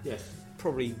 though. Yes.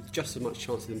 Probably just as much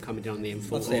chance of them coming down the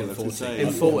M40.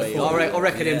 M40. I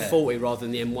reckon M40 rather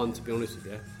than the M1, to be honest with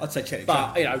you. I'd say check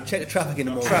the traffic in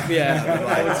the morning.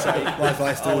 I would say. My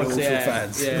advice to all Walsall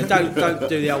fans. Yeah, don't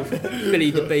do the old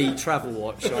Billy the Bee travel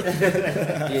watch.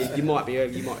 You might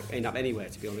end up anywhere,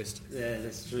 to be honest. Yeah,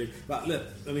 that's true. But look,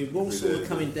 Walsall are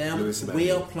coming down.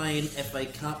 We are playing FA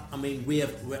Cup. We're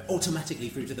automatically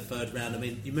through to the third round.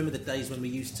 You remember the days when we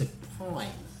used to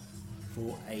pine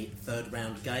for a third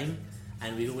round game?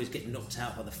 And we'd always get knocked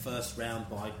out by the first round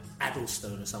by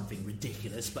Addlestone or something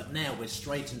ridiculous. But now we're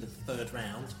straight into the third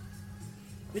round.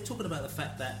 We're talking about the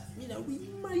fact that, we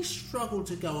may struggle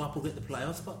to go up or get the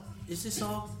playoffs, but is this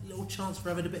our little chance for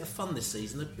having a bit of fun this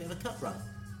season, a bit of a cup run?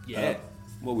 Yeah.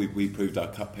 We proved our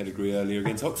cup pedigree earlier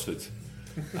against Oxford.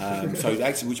 So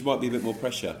actually, which might be a bit more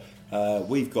pressure.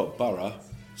 We've got Borough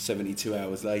 72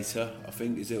 hours later, I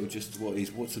think.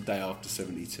 What's the day after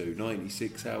 72?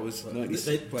 96 hours? To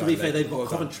be fair, they've got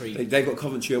Coventry. They've got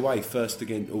Coventry away,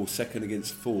 second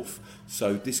against fourth.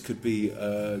 So this could be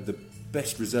the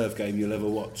best reserve game you'll ever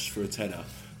watch for a tenner.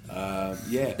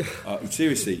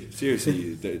 Seriously,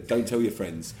 don't tell your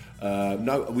friends.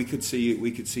 No, we could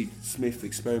see Smith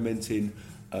experimenting.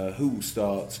 Who will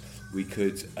start? We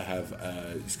could have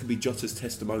this could be Jota's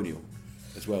testimonial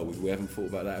as well. We haven't thought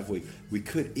about that, have we? We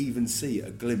could even see a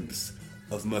glimpse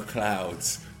of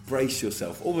McLeod's. Brace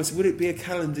yourself. Almost, would it be a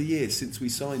calendar year since we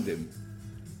signed him?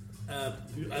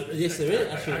 Yes, there is.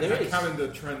 Actually, there is. Calendar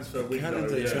transfer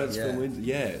window.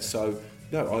 Yeah. So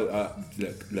no,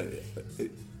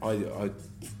 I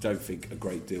don't think a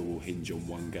great deal will hinge on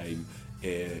one game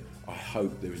here. I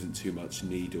hope there isn't too much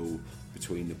needle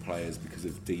between the players because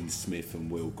of Dean Smith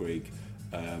and Will Grigg.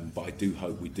 But I do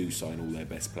hope we do sign all their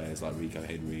best players like Rico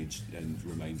Henry and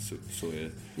Romain Sawyer.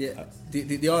 Yeah,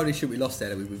 the irony should we lost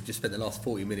there. We've just spent the last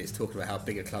 40 minutes talking about how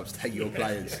bigger clubs take your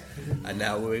players, and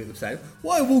now we're saying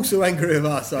why are Walsall angry with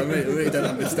us? I really don't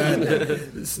understand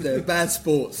that. Bad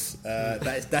sports.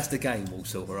 That's the game,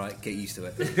 Walsall. All right, get used to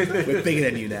it. We're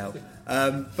bigger than you now.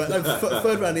 But no,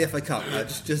 third round of the FA Cup.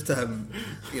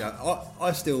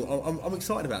 I'm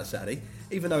excited about Saturday.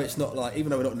 Even though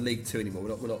we're not in League 2 anymore,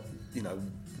 we're not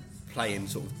playing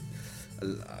sort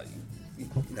of.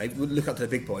 We look up to the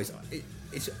big boys. I think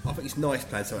it's nice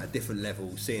playing something at a different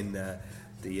level, seeing the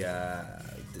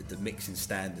mixing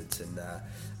standards and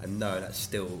knowing that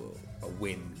still a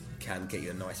win can get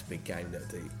you a nice big game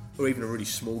or even a really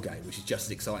small game, which is just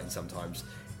as exciting sometimes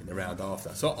in the round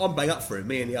after. So I'm bang up for it.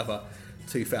 Me and the other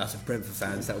 2,000 Brentford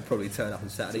fans that will probably turn up on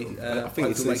Saturday. I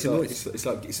think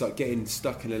it's like getting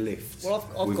stuck in a lift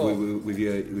with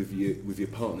your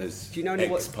partner's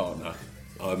ex-partner.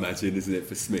 I imagine, isn't it,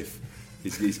 for Smith?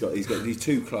 He's got these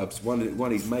two clubs.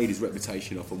 One he's made his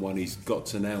reputation off, and one he's got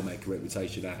to now make a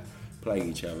reputation at playing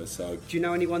each other. So, do you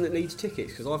know anyone that needs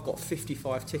tickets? Because I've got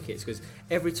 55 tickets. Because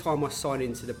every time I sign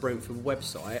into the Brentford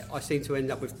website, I seem to end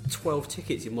up with 12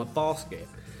 tickets in my basket.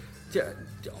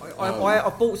 I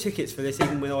bought tickets for this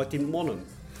even when I didn't want them.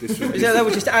 They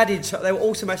were just added. They were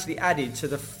automatically added to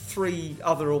the 3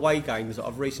 other away games that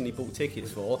I've recently bought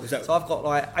tickets for. So I've got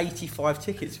like 85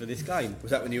 tickets for this game.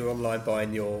 Was that when you were online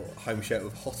buying your home shirt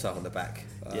with Hotter on the back?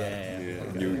 Yeah.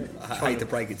 I hate to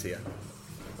break it to you.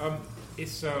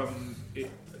 It's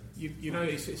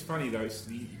funny though.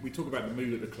 We talk about the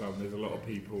mood at the club. There's a lot of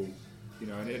people,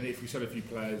 and if we sell a few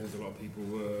players, there's a lot of people.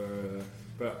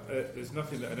 But there's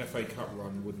nothing that an FA Cup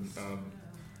run wouldn't,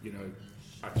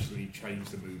 actually change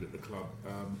the mood at the club.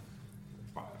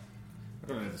 I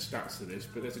don't know the stats to this,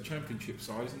 but there's a Championship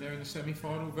side, isn't there, in the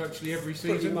semi-final virtually every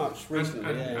season? Pretty much,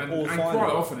 recently, and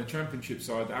quite often a Championship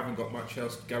side that haven't got much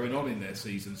else going on in their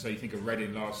season. So you think of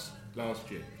Reading last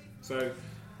year. So,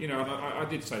 You know, and I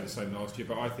did say the same last year,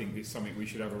 but I think it's something we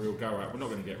should have a real go at. We're not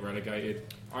going to get relegated.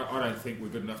 I don't think we're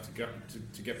good enough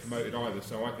to get promoted either.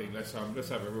 So I think let's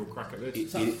have a real crack at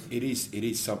this. It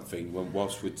is something.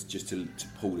 Whilst we're just to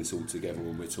pull this all together,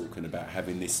 when we're talking about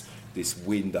having this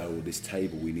window or this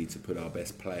table, we need to put our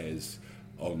best players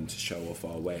on to show off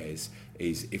our wares.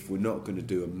 Is if we're not going to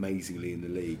do amazingly in the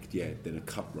league, then a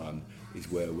cup run is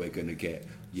where we're going to get.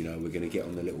 You know, we're going to get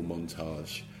on the little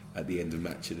montage at the end of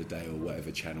match of the day or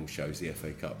whatever channel shows the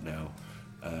FA Cup now.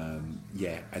 And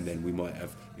then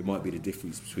it might be the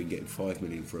difference between getting 5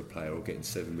 million for a player or getting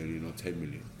 7 million or 10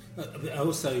 million.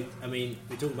 Also, I mean,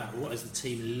 we're talking about what has the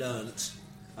team learnt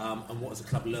and what has the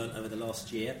club learnt over the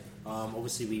last year.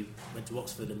 Obviously, we went to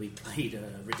Oxford and we played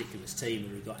a ridiculous team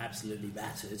and we got absolutely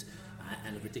battered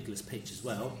and a ridiculous pitch as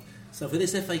well. So for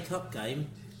this FA Cup game,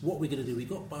 what we're going to do, we've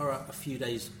got Borough a few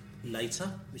days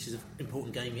later, which is an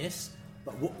important game, yes.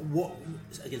 But what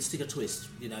again, stick a twist,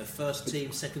 you know, first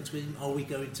team, second team, are we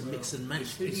going to mix and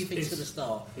match? Who do you think is going to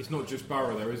start? It's not just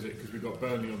Borough though, is it? Because we've got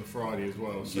Burnley on the Friday as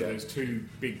well, so there's two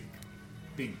big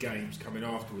games coming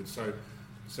afterwards. So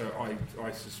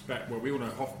I suspect, well, we all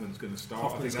know Hoffman's going to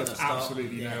start. I think that's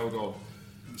absolutely nailed on.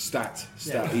 Stat.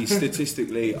 He's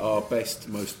statistically our best,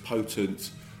 most potent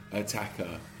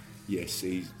attacker. Yes,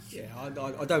 he's. Yeah, I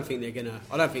don't think they're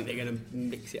gonna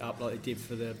mix it up like they did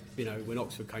for the when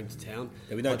Oxford came to town.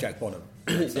 Yeah, we know Jack Bonham.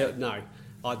 No,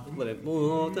 I don't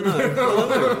know.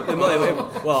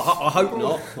 Well, I hope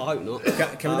not.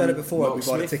 Can we learn it before we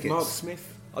buy the tickets? Mark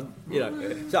Smith.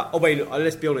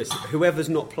 Let's be honest. Whoever's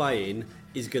not playing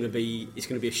is going to be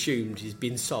assumed he's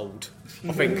been sold.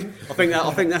 I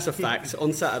think that's a fact.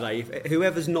 On Saturday,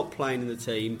 whoever's not playing in the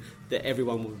team, that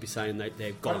everyone will be saying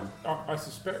they've gone. I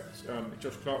suspect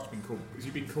Josh Clark's been called. Has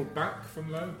he been called back from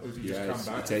loan, or has he just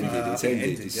come back? It's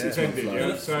ended.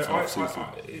 Yeah. So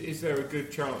is there a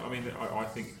good chance? I mean, I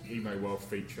think he may well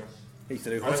feature. I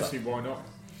don't see why not.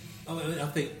 I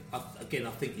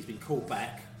think he's been called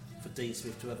back for Dean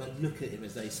Smith to have a look at him,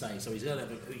 as they say. So he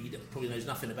probably knows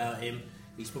nothing about him.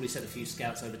 He's probably sent a few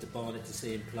scouts over to Barnet to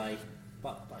see him play,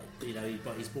 but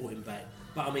he's brought him back.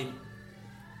 But I mean,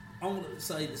 I want to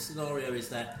say the scenario is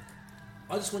that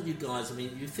I just want you guys. I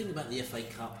mean, you think about the FA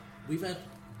Cup. When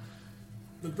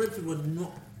Brentford were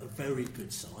not a very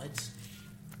good side,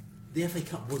 the FA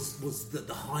Cup was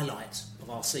the highlight of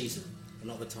our season a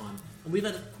lot of the time, and we've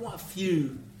had quite a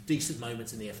few decent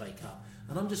moments in the FA Cup.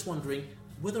 And I'm just wondering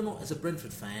whether or not, as a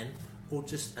Brentford fan or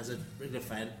just as a regular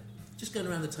fan, just going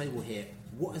around the table here,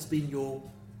 what has been your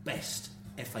best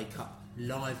FA Cup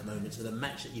live moments of the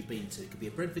match that you've been to? It could be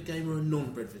a Brentford game or a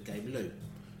non-Brentford game. Lou?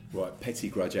 Right, petty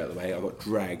grudge out of the way. I got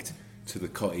dragged to the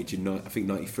cottage in, I think,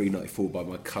 93-94 by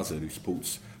my cousin who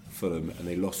supports Fulham, and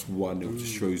they lost 1-0 to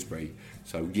Shrewsbury.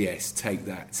 So, yes, take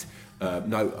that.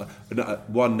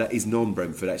 One that is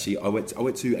non-Brentford, actually. I went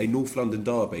to a North London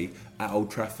derby at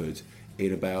Old Trafford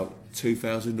in about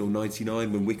 2000 or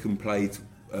 99 when Wickham played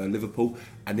Liverpool,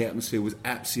 and the atmosphere was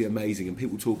absolutely amazing. And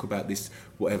people talk about this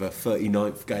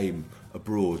 39th game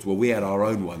abroad. Well, we had our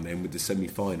own one then with the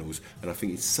semi-finals, and I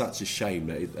think it's such a shame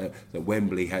that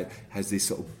Wembley has this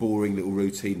sort of boring little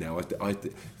routine now. I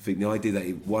think the idea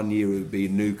that 1 year it would be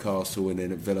in Newcastle and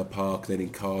then at Villa Park, then in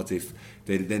Cardiff,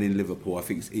 then in Liverpool. I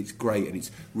think it's great, and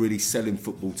it's really selling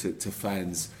football to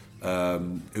fans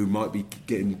who might be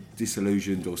getting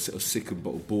disillusioned or sick and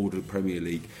bored of the Premier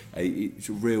League. It's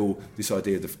real, this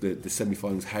idea of the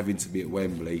semi-finals having to be at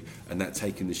Wembley and that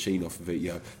taking the sheen off of it.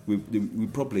 Yeah, we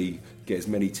probably get as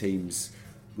many teams.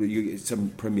 Some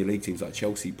Premier League teams like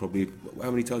Chelsea probably. How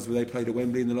many times have they played at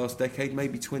Wembley in the last decade?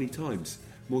 Maybe 20 times,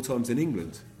 more times than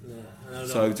England. Yeah,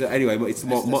 so anyway, it's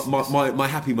my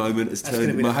happy moment has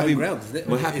turned. My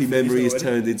happy memory has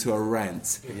turned into a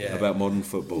rant about modern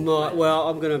football.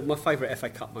 My favourite FA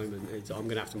Cup moment is I'm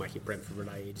going to have to make it Brentford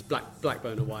related. It's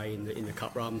Blackburn away in the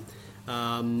cup run.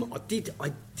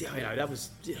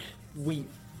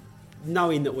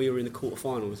 Knowing that we were in the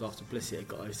quarterfinals after Blissett had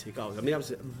got those 2 goals. I mean, that was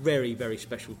a very, very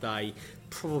special day.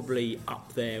 Probably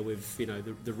up there with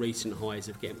the recent highs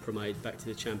of getting promoted back to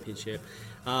the Championship.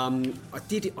 I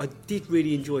did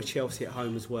really enjoy Chelsea at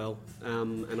home as well,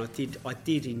 and I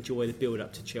did enjoy the build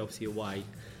up to Chelsea away.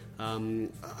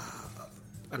 And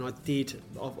I've been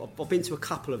to a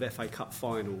couple of FA Cup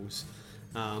finals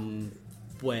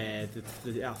where I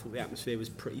thought the atmosphere was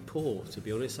pretty poor, to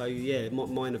be honest. So yeah,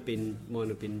 mine have been.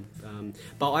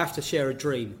 But I have to share a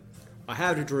dream. I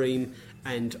had a dream,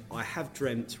 and I have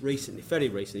dreamt fairly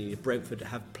recently, that Brentford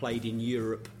have played in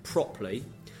Europe properly,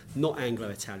 not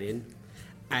Anglo-Italian.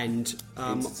 And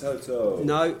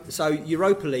so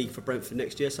Europa League for Brentford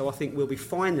next year. So I think we'll be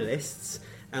finalists,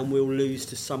 and we'll lose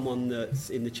to someone that's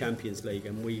in the Champions League,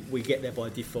 and we get there by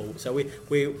default. So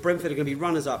Brentford are going to be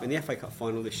runners-up in the FA Cup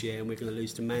final this year, and we're going to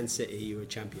lose to Man City, who are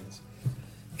champions.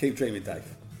 Keep dreaming, Dave.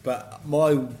 But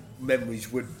my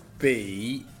memories would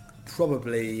be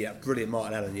probably a brilliant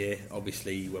Martin Allen year,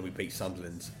 obviously, when we beat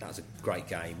Sunderland. That was a great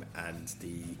game, and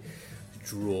the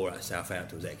draw at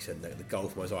Southampton was excellent. The goal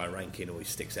from Isaiah Rankin always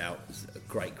sticks out. It was a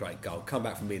great goal. Come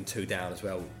back from being 2 down as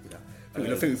well. I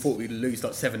think we thought we'd lose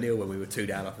like 7-0 when we were 2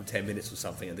 down after 10 minutes or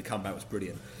something, and the comeback was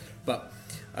brilliant. But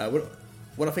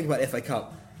when I think about FA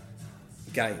Cup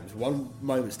games, one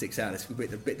moment sticks out. It's a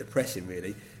bit depressing, really.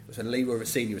 It was when Leroy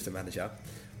Rossini was the manager,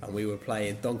 and we were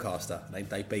playing Doncaster.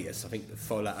 They beat us. I think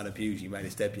Fola Anabuji made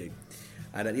his debut.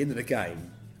 And at the end of the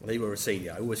game, Leroy Rossini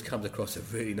always comes across a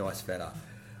really nice fella.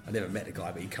 I never met the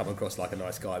guy, but he come across like a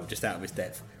nice guy, just out of his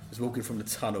depth. Was walking from the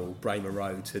tunnel, Braemar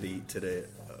Road, from the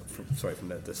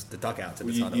dugout to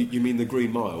the tunnel. You mean the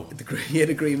Green Mile?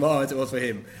 The Green Mile, as it was for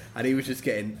him. And he was just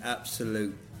getting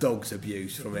absolute dog's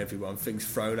abuse from everyone. Things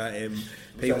thrown at him.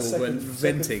 People were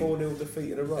venting. 4-0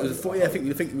 defeat in a row. It was I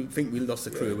think we lost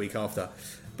the Crew a week after.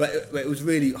 But it was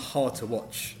really hard to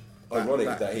watch.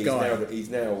 Ironic that he's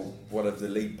now one of the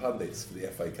lead pundits for the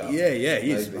FA Cup. Yeah,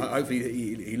 he is.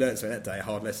 Hopefully he learned something that day, a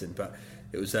hard lesson. But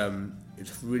it was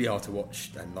really hard to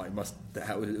watch, and it was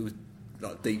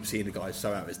like deep seeing the guy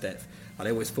so out of his depth. And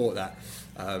I always thought that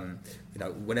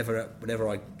whenever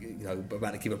I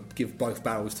about to give both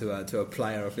barrels to a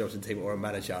player of the opposite team or a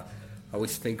manager, I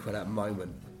always think of that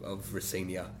moment of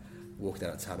Rossini walking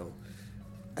down a tunnel.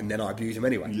 And then I abuse him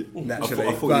anyway, naturally.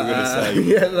 I thought you were going to say,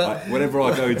 whenever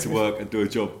I go into work and do a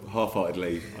job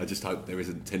half-heartedly, I just hope there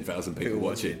isn't 10,000 people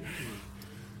watching.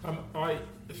 Do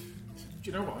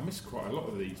you know what? I miss quite a lot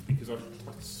of these because I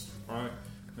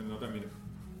don't mean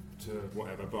to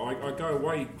whatever, but I go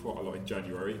away quite a lot in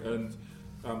January, and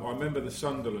I remember the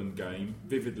Sunderland game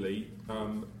vividly.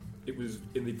 It was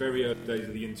in the very early days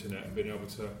of the internet and being able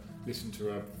to listen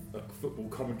to a football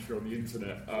commentary on the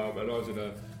internet, and I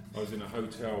was in a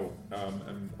hotel,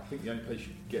 and I think the only place you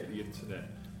could get the internet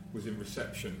was in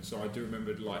reception. So I do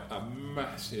remember like a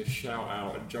massive shout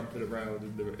out and jumping around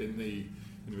in the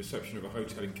reception of a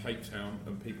hotel in Cape Town,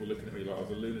 and people looking at me like I was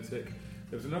a lunatic.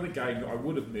 There was another game that I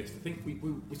would have missed. I think we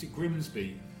was it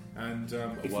Grimsby, and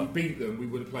if we beat them, we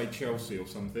would have played Chelsea or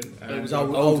something. And it was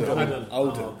Oldham.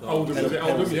 Oldham, was it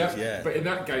Oldham? Yeah. But in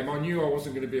that game, I knew I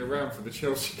wasn't going to be around for the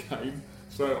Chelsea game.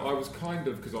 So I was kind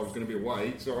of, because I was going to be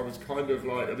away, so I was kind of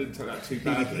like, I didn't take that too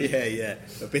badly. yeah,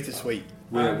 a bittersweet.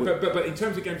 But in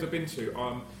terms of games I've been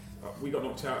to, we got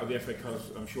knocked out of the FA Cup,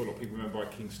 I'm sure a lot of people remember,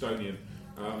 by Kingstonian.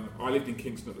 I lived in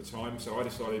Kingston at the time, so I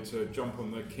decided to jump on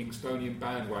the Kingstonian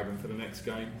bandwagon for the next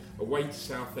game. Away to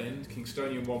Southend,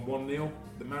 Kingstonian won 1-0.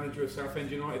 The manager of Southend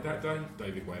United that day,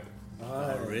 David Webb.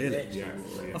 Oh, really? Yeah.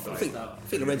 I think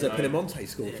Lorenzo Pinamonte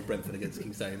scored for Brentford against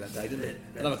Kingstonian that day, didn't it?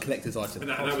 Another collector's item. And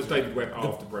that was David Webb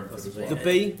after Brentford as well. The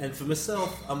B, and for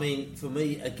myself, for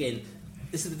me, again,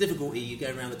 this is the difficulty. You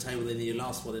go around the table, then you're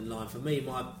last one in line. For me,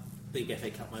 my big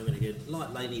FA Cup moment again,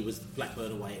 like Laney, was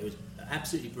Blackburn away. It was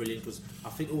absolutely brilliant because I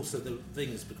think also the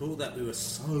things, because all that we were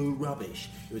so rubbish,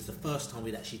 it was the first time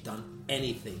we'd actually done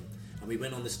anything. And we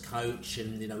went on this coach,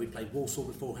 and we played Walsall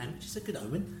beforehand, which is a good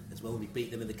omen as well. We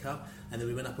beat them in the cup, and then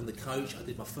we went up on the coach. I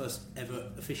did my first ever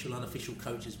official, unofficial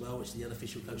coach as well, which is the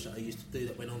unofficial coach that I used to do.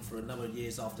 That went on for a number of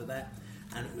years after that,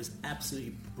 and it was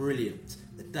absolutely brilliant.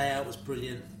 The day out was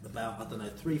brilliant. About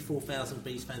 3,000-4,000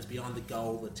 Bees fans behind the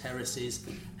goal, the terraces,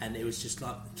 and it was just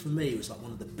like, for me, it was like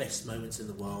one of the best moments in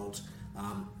the world.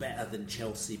 Better than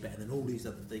Chelsea, better than all these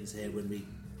other things here when we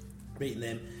beaten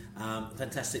them.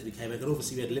 Fantastic, we came back, and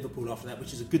obviously we had Liverpool after that,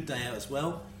 which is a good day out as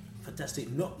well.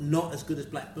 Fantastic, not as good as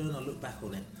Blackburn. I look back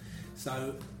on it.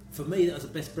 So for me, that was the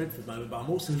best Brentford moment. But I'm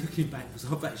also looking back because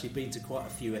I've actually been to quite a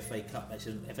few FA Cup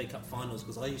finals,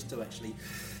 because I used to actually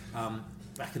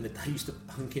back in the day used to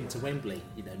bunk into Wembley.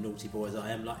 Naughty boy as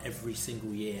I am, like every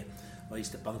single year I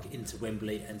used to bunk into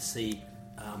Wembley and see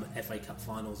FA Cup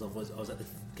finals. I was at the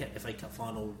FA Cup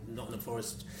final, Nottingham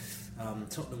Forest,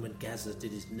 Tottenham when Gazza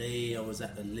did his knee. I was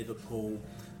at the Liverpool.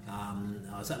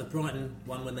 I was at the Brighton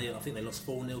one when I think they lost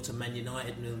 4-0 to Man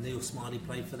United, and Neil Smiley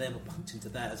played for them. I bunked into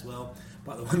that as well.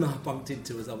 But the one I bunked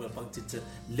into was I bunked into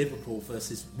Liverpool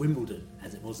versus Wimbledon,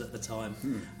 as it was at the time.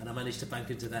 And I managed to bank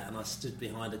into that, and I stood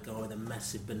behind a guy with a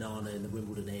massive banana in the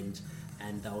Wimbledon end,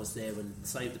 and I was there and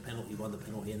saved the penalty, won the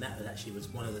penalty, and that actually was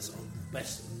one of the sort of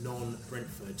best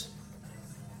non-Brentford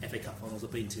FA Cup finals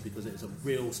I've been to, because it was a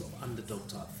real sort of underdog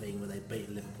type thing where they beat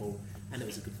Liverpool, and it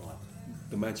was a good vibe.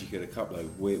 The magic of the cup, though,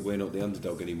 we're not the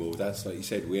underdog anymore. That's like you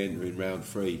said. We enter in round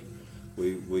 3.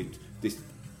 This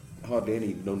hardly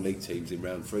any non-league teams in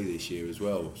round 3 this year as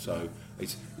well. So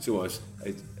it's almost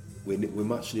we're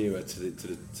much nearer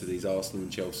to these Arsenal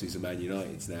and Chelseas and Man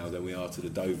Uniteds now than we are to the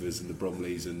Dovers and the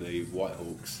Bromleys and the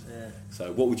Whitehawks. Yeah.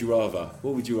 So what would you rather,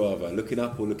 looking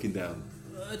up or looking down?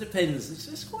 It depends.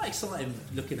 It's quite exciting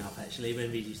looking up, actually,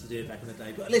 when we used to do it back in the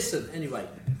day. But listen, anyway,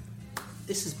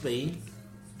 this has been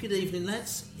good evening,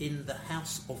 lads, in the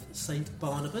house of St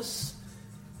Barnabas.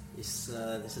 It's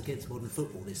against modern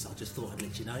football, this. I just thought I'd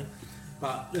let you know.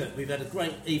 But look, we've had a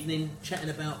great evening chatting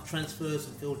about transfers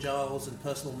and Phil Giles and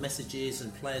personal messages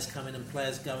and players coming and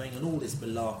players going and all this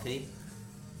malarkey.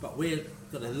 But we're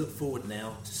going to look forward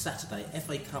now to Saturday,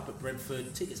 FA Cup at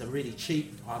Brentford. Tickets are really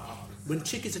cheap. When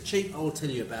tickets are cheap, I will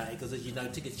tell you about it, because as you know,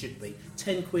 tickets should be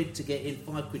 £10 to get in,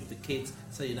 £5 for kids.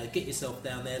 So, get yourself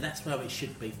down there. That's how it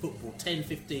should be. Football, 10,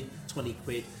 15, 20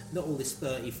 quid. Not all this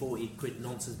 30, 40 quid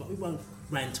nonsense, but we won't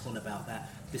rant on about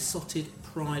that. Besotted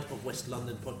Pride of West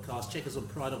London podcast. Check us on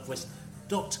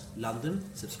prideofwest.london.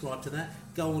 Subscribe to that.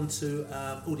 Go on to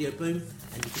Audio Boom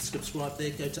and you can subscribe there.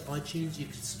 Go to iTunes, you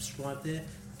can subscribe there.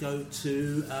 Go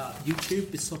to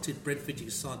YouTube, Besotted Brentford, you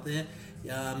can start there.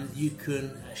 You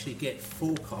can actually get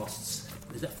forecasts.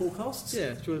 Is that forecasts?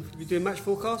 Yeah, we doing match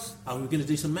forecasts? Oh, we're going to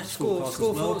do some match forecasts as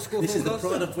well. This is the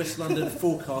Pride of West London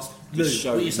forecast. Lou, This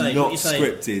show what are you is saying? not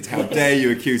scripted. How dare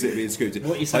you accuse it of being scripted?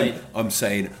 What are you saying? I'm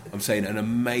saying an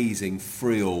amazing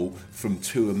 3-3 from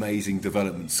two amazing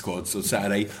development squads on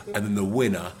Saturday, and then the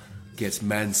winner gets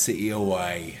Man City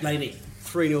away. Laney.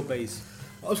 3-0 Bees.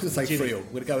 I was going to say 3-0. We're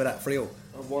going to go with that 3-0.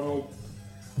 1-1.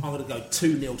 I'm going to go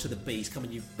 2-0 to the Bees. Come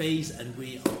on, you Bees, and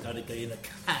we are going to go in the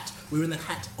hat. We're in the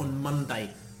hat on Monday.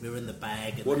 We're in the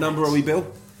bag. What number are we, Bill?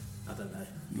 I don't know.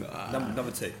 Number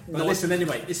 2. But listen,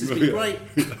 anyway, this has been great.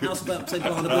 House about St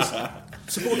Barnabas.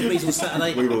 Support the Bees on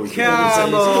Saturday. Come on,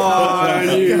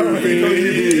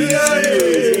 you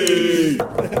Bees!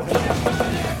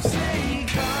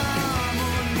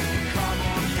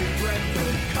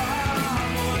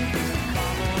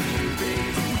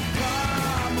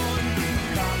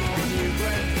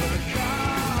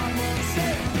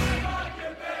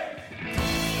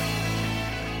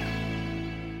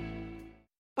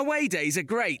 Away days are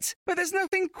great, but there's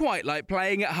nothing quite like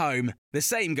playing at home. The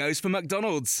same goes for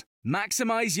McDonald's.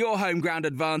 Maximise your home ground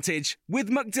advantage with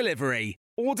McDelivery.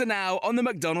 Order now on the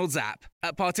McDonald's app.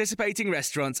 At participating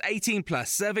restaurants, 18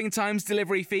 plus, serving times,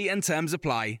 delivery fee and terms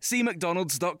apply. See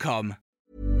mcdonalds.com.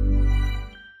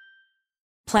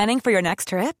 Planning for your next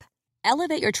trip?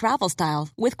 Elevate your travel style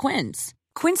with Quince.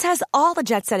 Quince has all the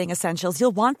jet-setting essentials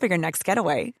you'll want for your next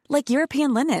getaway, like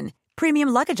European linen, premium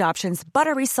luggage options,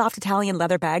 buttery soft Italian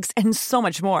leather bags, and so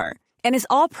much more. And is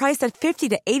all priced at 50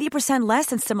 to 80% less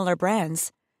than similar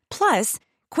brands. Plus,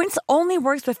 Quince only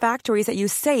works with factories that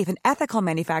use safe and ethical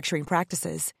manufacturing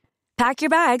practices. Pack your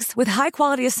bags with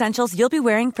high-quality essentials you'll be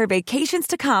wearing for vacations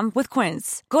to come with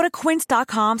Quince. Go to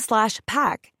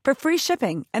quince.com/pack for free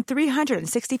shipping and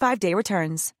 365-day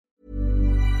returns.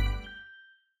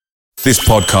 This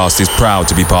podcast is proud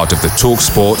to be part of the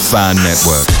TalkSport Fan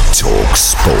Network.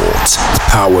 TalkSport.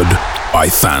 Powered by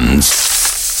fans.